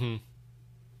 Mm-hmm.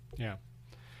 Yeah.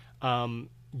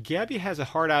 Gabby has a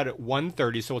hard out at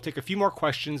 1:30, so we'll take a few more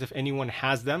questions. If anyone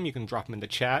has them, you can drop them in the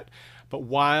chat. But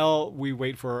while we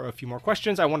wait for a few more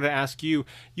questions, I wanted to ask you,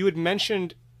 you had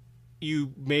mentioned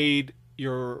you made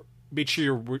sure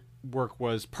your work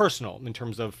was personal in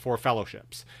terms of for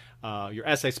fellowships, your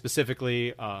essay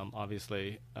specifically,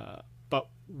 obviously. But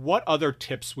what other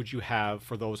tips would you have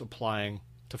for those applying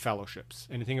to fellowships?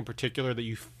 Anything in particular that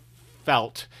you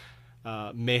felt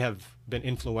may have been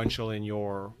influential in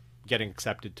your getting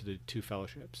accepted to the two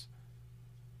fellowships?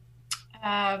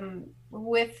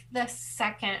 With the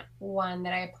second one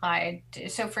that I applied to,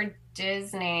 so for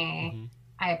Disney, Mm-hmm.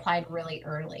 I applied really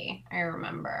early, I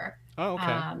remember. Oh, okay.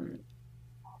 I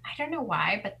don't know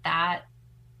why, but that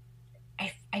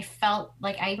I felt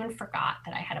like I even forgot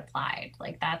that I had applied.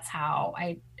 Like that's how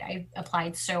I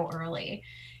applied so early.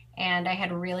 And I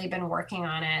had really been working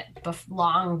on it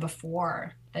long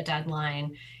before the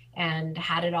deadline and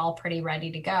had it all pretty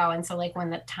ready to go. And so like when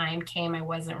the time came, I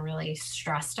wasn't really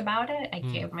stressed about it. I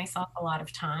Hmm. gave myself a lot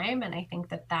of time. And I think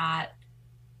that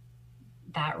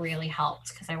really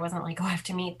helped because I wasn't like, oh, I have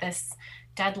to meet this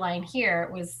deadline here.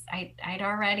 It was, I'd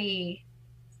already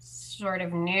sort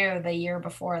of knew the year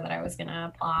before that I was going to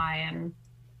apply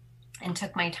and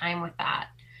took my time with that.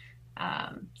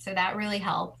 So that really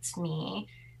helped me.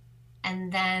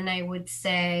 And then I would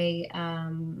say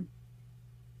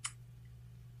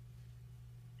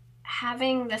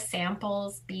having the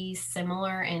samples be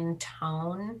similar in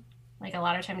tone. Like a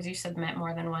lot of times you submit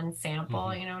more than one sample,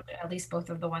 Mm-hmm. you know, at least both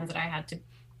of the ones that I had to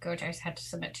go to, I had to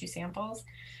submit two samples.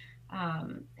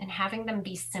 And having them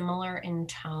be similar in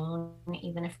tone,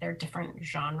 even if they're different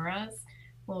genres,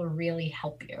 will really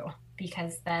help you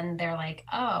because then they're like,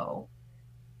 oh,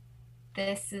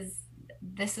 this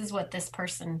is what this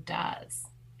person does.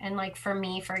 And like for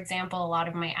me, for example, a lot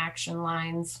of my action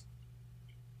lines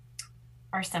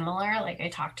are similar. Like I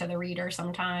talk to the reader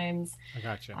sometimes. I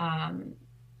gotcha. Um,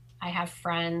 I have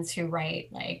friends who write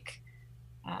like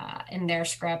in their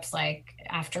scripts, like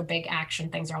after big action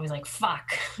things are always like,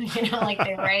 fuck, you know, like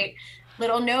they write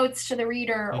little notes to the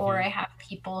reader. Mm-hmm. Or I have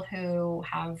people who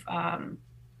have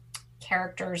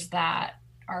characters that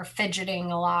are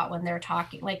fidgeting a lot when they're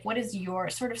talking. Like, what is your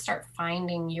sort of start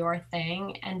finding your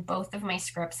thing? And both of my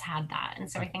scripts had that.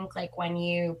 And so I think like when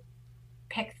you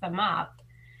pick them up,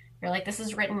 you're like, this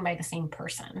is written by the same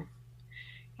person.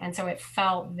 And so it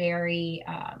felt very,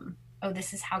 oh,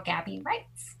 this is how Gabby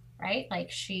writes, right?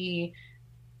 Like she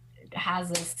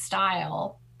has a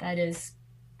style that is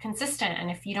consistent. And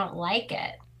if you don't like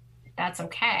it, that's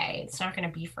okay. It's not going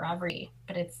to be for every,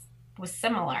 but it was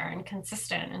similar and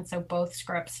consistent. And so both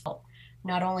scripts felt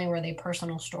not only were they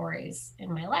personal stories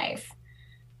in my life,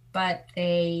 but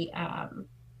they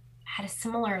had a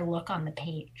similar look on the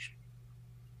page.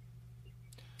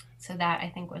 So that I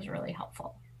think was really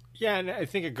helpful. Yeah, and I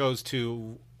think it goes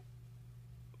to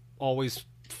always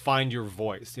find your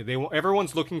voice.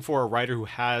 Everyone's looking for a writer who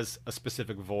has a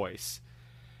specific voice,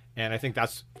 and I think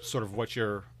that's sort of what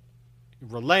you're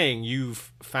relaying.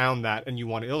 You've found that, and you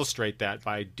want to illustrate that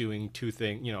by doing two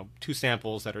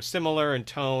samples that are similar in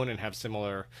tone and have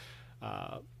similar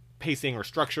pacing or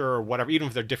structure or whatever, even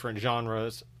if they're different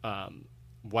genres,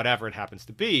 whatever it happens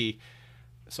to be.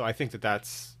 So I think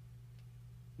that's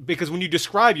because when you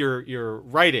describe your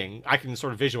writing, I can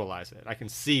sort of visualize it. I can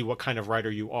see what kind of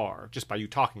writer you are just by you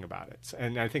talking about it,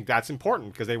 and I think that's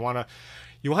important because you want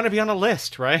to be on a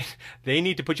list, right? They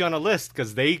need to put you on a list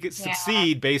because they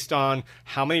succeed based on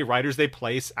how many writers they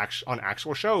place on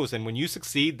actual shows, and when you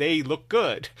succeed, they look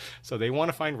good. So they want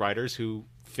to find writers who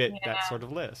fit that sort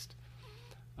of list.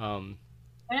 Want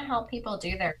to help people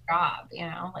do their job, you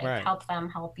know, like Right. help them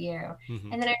help you.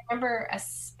 Mm-hmm. And then I remember a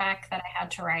spec that I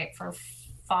had to write for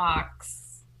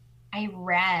Fox. I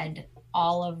read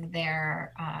all of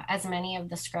their as many of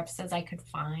the scripts as I could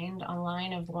find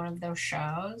online of one of those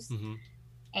shows. Mm-hmm.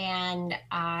 And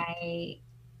I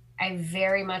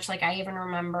very much like I even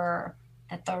remember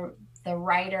that the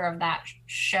writer of that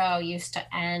show used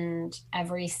to end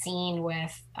every scene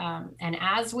with and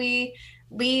as we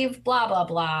leave blah blah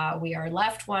blah we are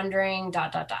left wondering ...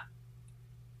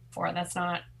 for that's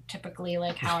not typically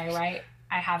like how I write.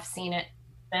 I have seen it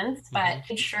since, but Mm-hmm.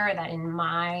 made sure that in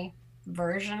my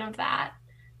version of that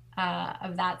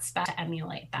spec to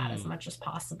emulate that as much as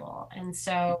possible. And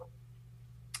so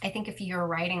I think if you're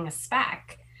writing a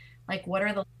spec, like what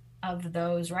are the of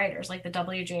those writers? Like the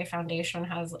WGA Foundation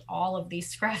has all of these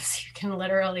scripts. You can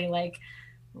literally like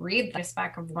read the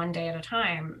spec of One Day at a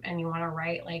Time, and you want to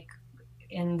write like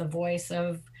in the voice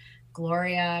of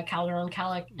Gloria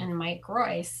Calderon-Kellett and Mike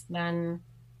Royce, then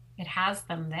it has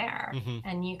them there. Mm-hmm.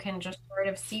 And you can just sort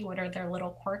of see what are their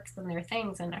little quirks and their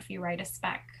things. And if you write a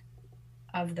spec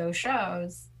of those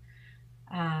shows,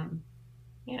 um,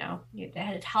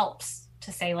 it helps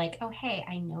to say like, oh, hey,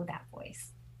 I know that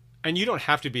voice. And you don't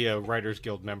have to be a Writers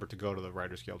Guild member to go to the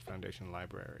Writers Guild Foundation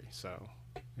Library. So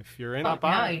if you're in, Oh, stop no,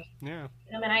 by. you Yeah.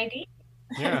 give them an ID.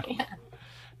 Yeah. Yeah.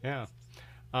 Yeah.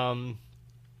 Um,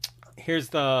 Here's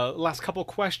the last couple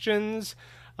questions.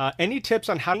 Any tips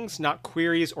on how not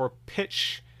queries or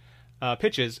pitches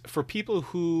for people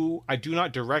who I do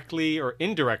not directly or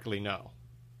indirectly know?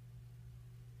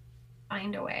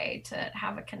 Find a way to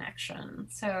have a connection.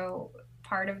 So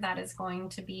part of that is going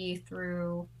to be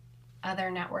through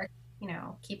other networks,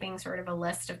 keeping sort of a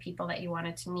list of people that you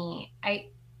wanted to meet.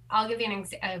 I'll give you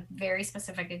a very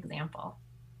specific example.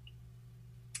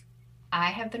 I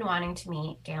have been wanting to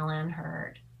meet Galen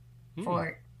Hurd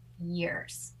for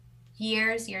years.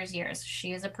 Years.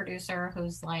 She is a producer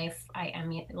whose life I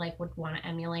would want to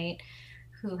emulate,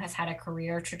 who has had a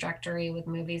career trajectory with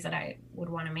movies that I would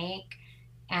want to make.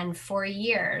 And for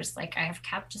years, like, I have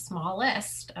kept a small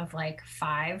list of like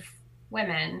 5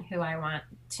 women who I want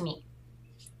to meet.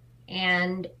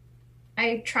 And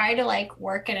I try to like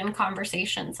work it in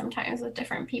conversation sometimes with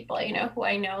different people, who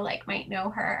I know like might know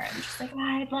her. I'm just like, oh,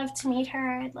 I'd love to meet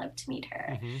her. I'd love to meet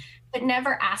her. Mm-hmm. But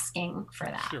never asking for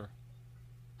that. Sure.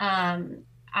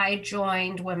 I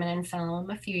joined Women in Film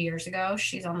a few years ago.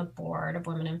 She's on the board of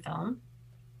Women in Film.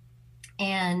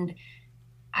 And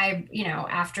I,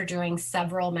 after doing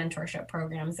several mentorship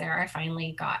programs there, I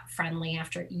finally got friendly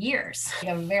after years.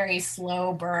 A very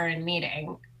slow burn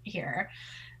meeting here.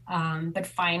 But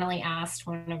finally asked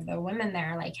one of the women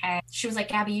there, like, hey, she was like,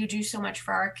 Gabby, you do so much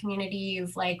for our community.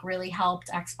 You've like really helped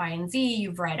X, Y, and Z.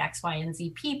 You've read X, Y, and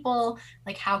Z people.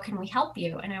 Like, how can we help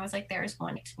you? And I was like, there's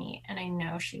one to meet. And I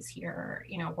know she's here,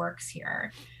 works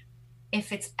here.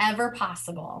 If it's ever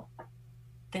possible,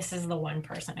 this is the one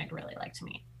person I'd really like to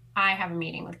meet. I have a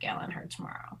meeting with Galen Hurd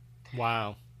tomorrow.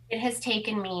 Wow. It has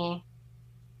taken me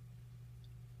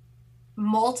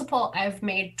I've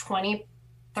made 20,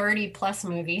 30 plus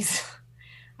movies.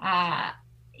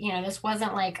 This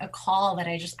wasn't like a call that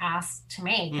I just asked to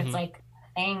make. Mm-hmm. It's like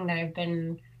a thing that I've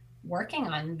been working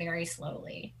on very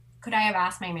slowly. Could I have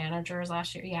asked my managers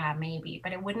last year? Yeah, maybe,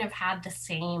 but it wouldn't have had the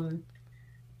same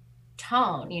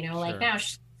tone, Sure. Like now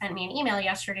she sent me an email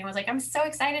yesterday and was like, I'm so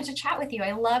excited to chat with you.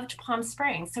 I loved Palm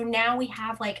Springs. So now we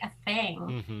have like a thing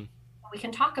mm-hmm. we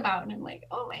can talk about. And I'm like,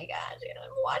 oh my God,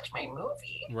 watch my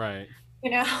movie. Right.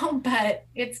 But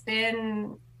it's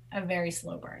been a very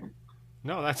slow burn.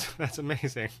 No, that's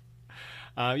amazing.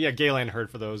 Galen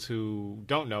Hurd, for those who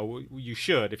don't know, you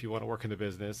should if you want to work in the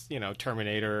business.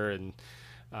 Terminator and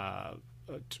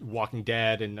Walking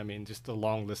Dead, and I mean, just a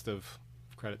long list of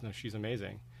credits. No, she's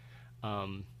amazing.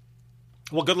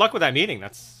 Well, good luck with that meeting.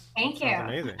 Thank you.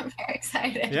 Amazing. I'm very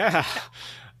excited. Yeah.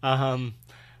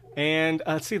 And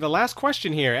let's see, the last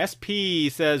question here. SP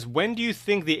says, when do you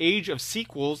think the age of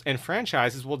sequels and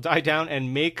franchises will die down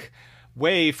and make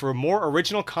way for more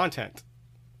original content?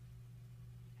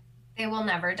 They will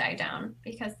never die down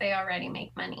because they already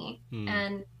make money.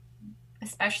 And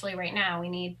especially right now, we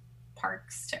need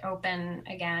parks to open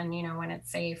again, when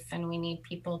it's safe, and we need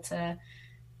people to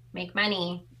make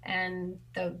money. And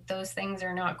those things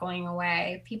are not going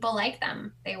away. People like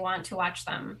them. They want to watch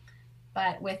them.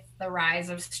 But with the rise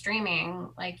of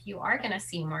streaming, like, you are going to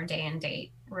see more day and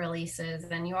date releases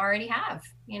than you already have.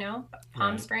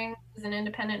 Palm Springs is an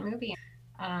independent movie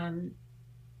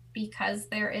because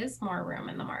there is more room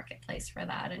in the marketplace for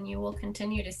that. And you will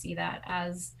continue to see that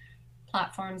as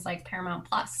platforms like Paramount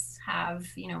Plus have,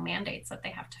 mandates that they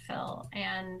have to fill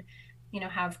and,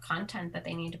 have content that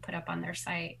they need to put up on their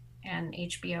site, and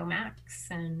HBO Max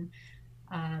and,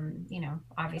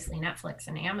 obviously Netflix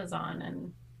and Amazon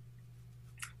and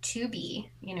Tubi,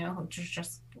 which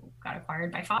just got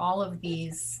acquired by Fox. All of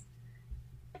these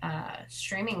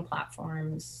streaming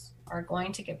platforms are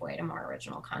going to give way to more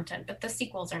original content, but the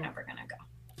sequels are never going to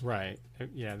go. Right.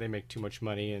 Yeah, they make too much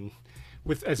money, and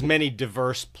with as many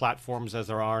diverse platforms as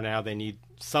there are now, they need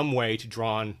some way to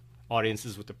draw on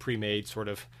audiences with a pre-made sort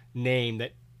of name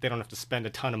that they don't have to spend a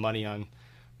ton of money on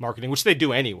marketing, which they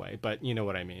do anyway, but you know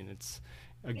what I mean. It's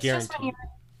a guarantee. Just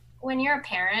when you're a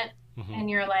parent, mm-hmm. and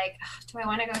you're like, do I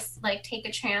want to go like take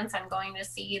a chance on going to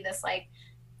see this like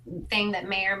thing that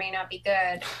may or may not be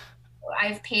good?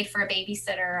 I've paid for a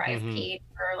babysitter. I've mm-hmm. paid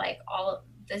for like all of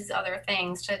these other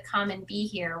things to come and be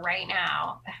here right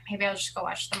now. Maybe I'll just go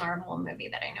watch the Marvel movie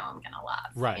that I know I'm going to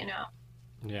love. Right.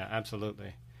 Yeah,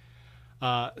 absolutely.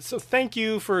 So thank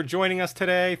you for joining us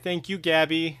today. Thank you,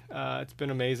 Gabby. It's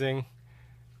been amazing.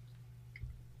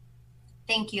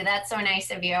 Thank you. That's so nice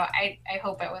of you. I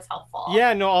hope it was helpful.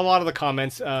 Yeah, no, a lot of the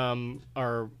comments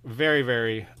are very,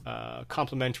 very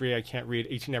complimentary. I can't read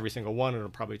each and every single one. It'll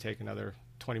probably take another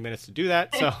 20 minutes to do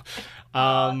that. So, Oh,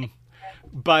 um,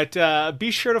 but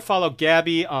be sure to follow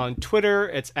Gabby on Twitter.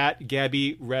 It's at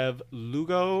Gabby Rev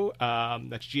Lugo.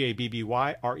 That's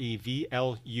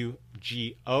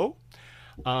GabbyRevlugo.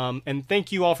 And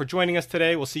thank you all for joining us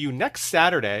today. We'll see you next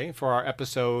Saturday for our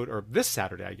episode, or this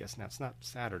Saturday, I guess. Now it's not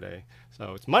Saturday,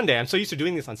 so it's Monday. I'm so used to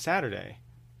doing this on Saturday.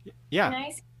 Yeah,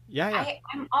 nice. yeah, yeah.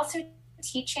 I'm also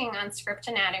teaching on Script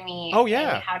Anatomy Oh, and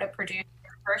yeah. how to produce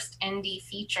your first indie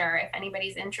feature. If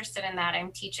anybody's interested in that,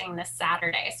 I'm teaching this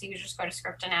Saturday. So you just go to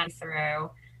Script Anatomy through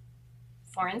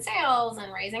foreign sales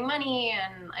and raising money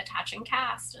and attaching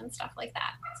cast and stuff like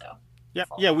that. So Yeah,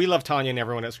 yeah, we love Tanya and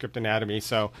everyone at Script Anatomy.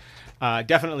 So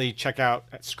definitely check out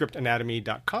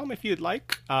scriptanatomy.com if you'd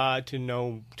like to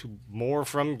know more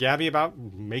from Gabby about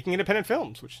making independent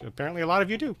films, which apparently a lot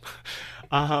of you do.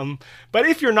 But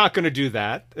if you're not going to do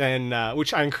that, then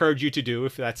which I encourage you to do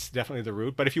if that's definitely the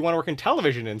route. But if you want to work in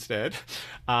television instead,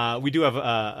 we do have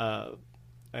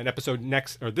an episode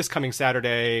next or this coming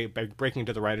Saturday, breaking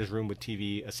into the writers' room with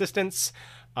TV assistants.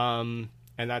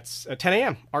 And that's at 10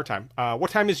 a.m. our time.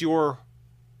 What time is your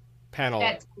panel?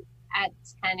 At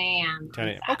 10 a.m. 10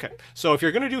 a.m. Okay. So if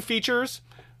you're going to do features,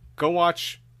 go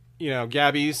watch,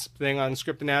 Gabby's thing on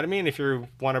Script Anatomy. And if you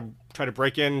want to try to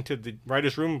break into the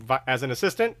writer's room as an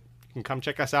assistant, you can come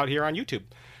check us out here on YouTube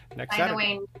next Saturday. By the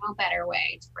way, no better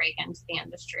way to break into the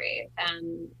industry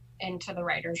than into the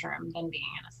writer's room than being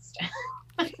an assistant.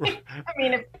 I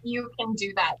mean, if you can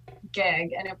do that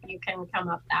gig and if you can come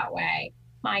up that way,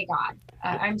 my God,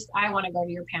 I want to go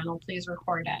to your panel. Please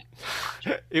record it.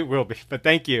 It will be, but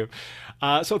thank you.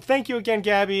 So thank you again,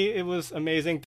 Gabby. It was amazing.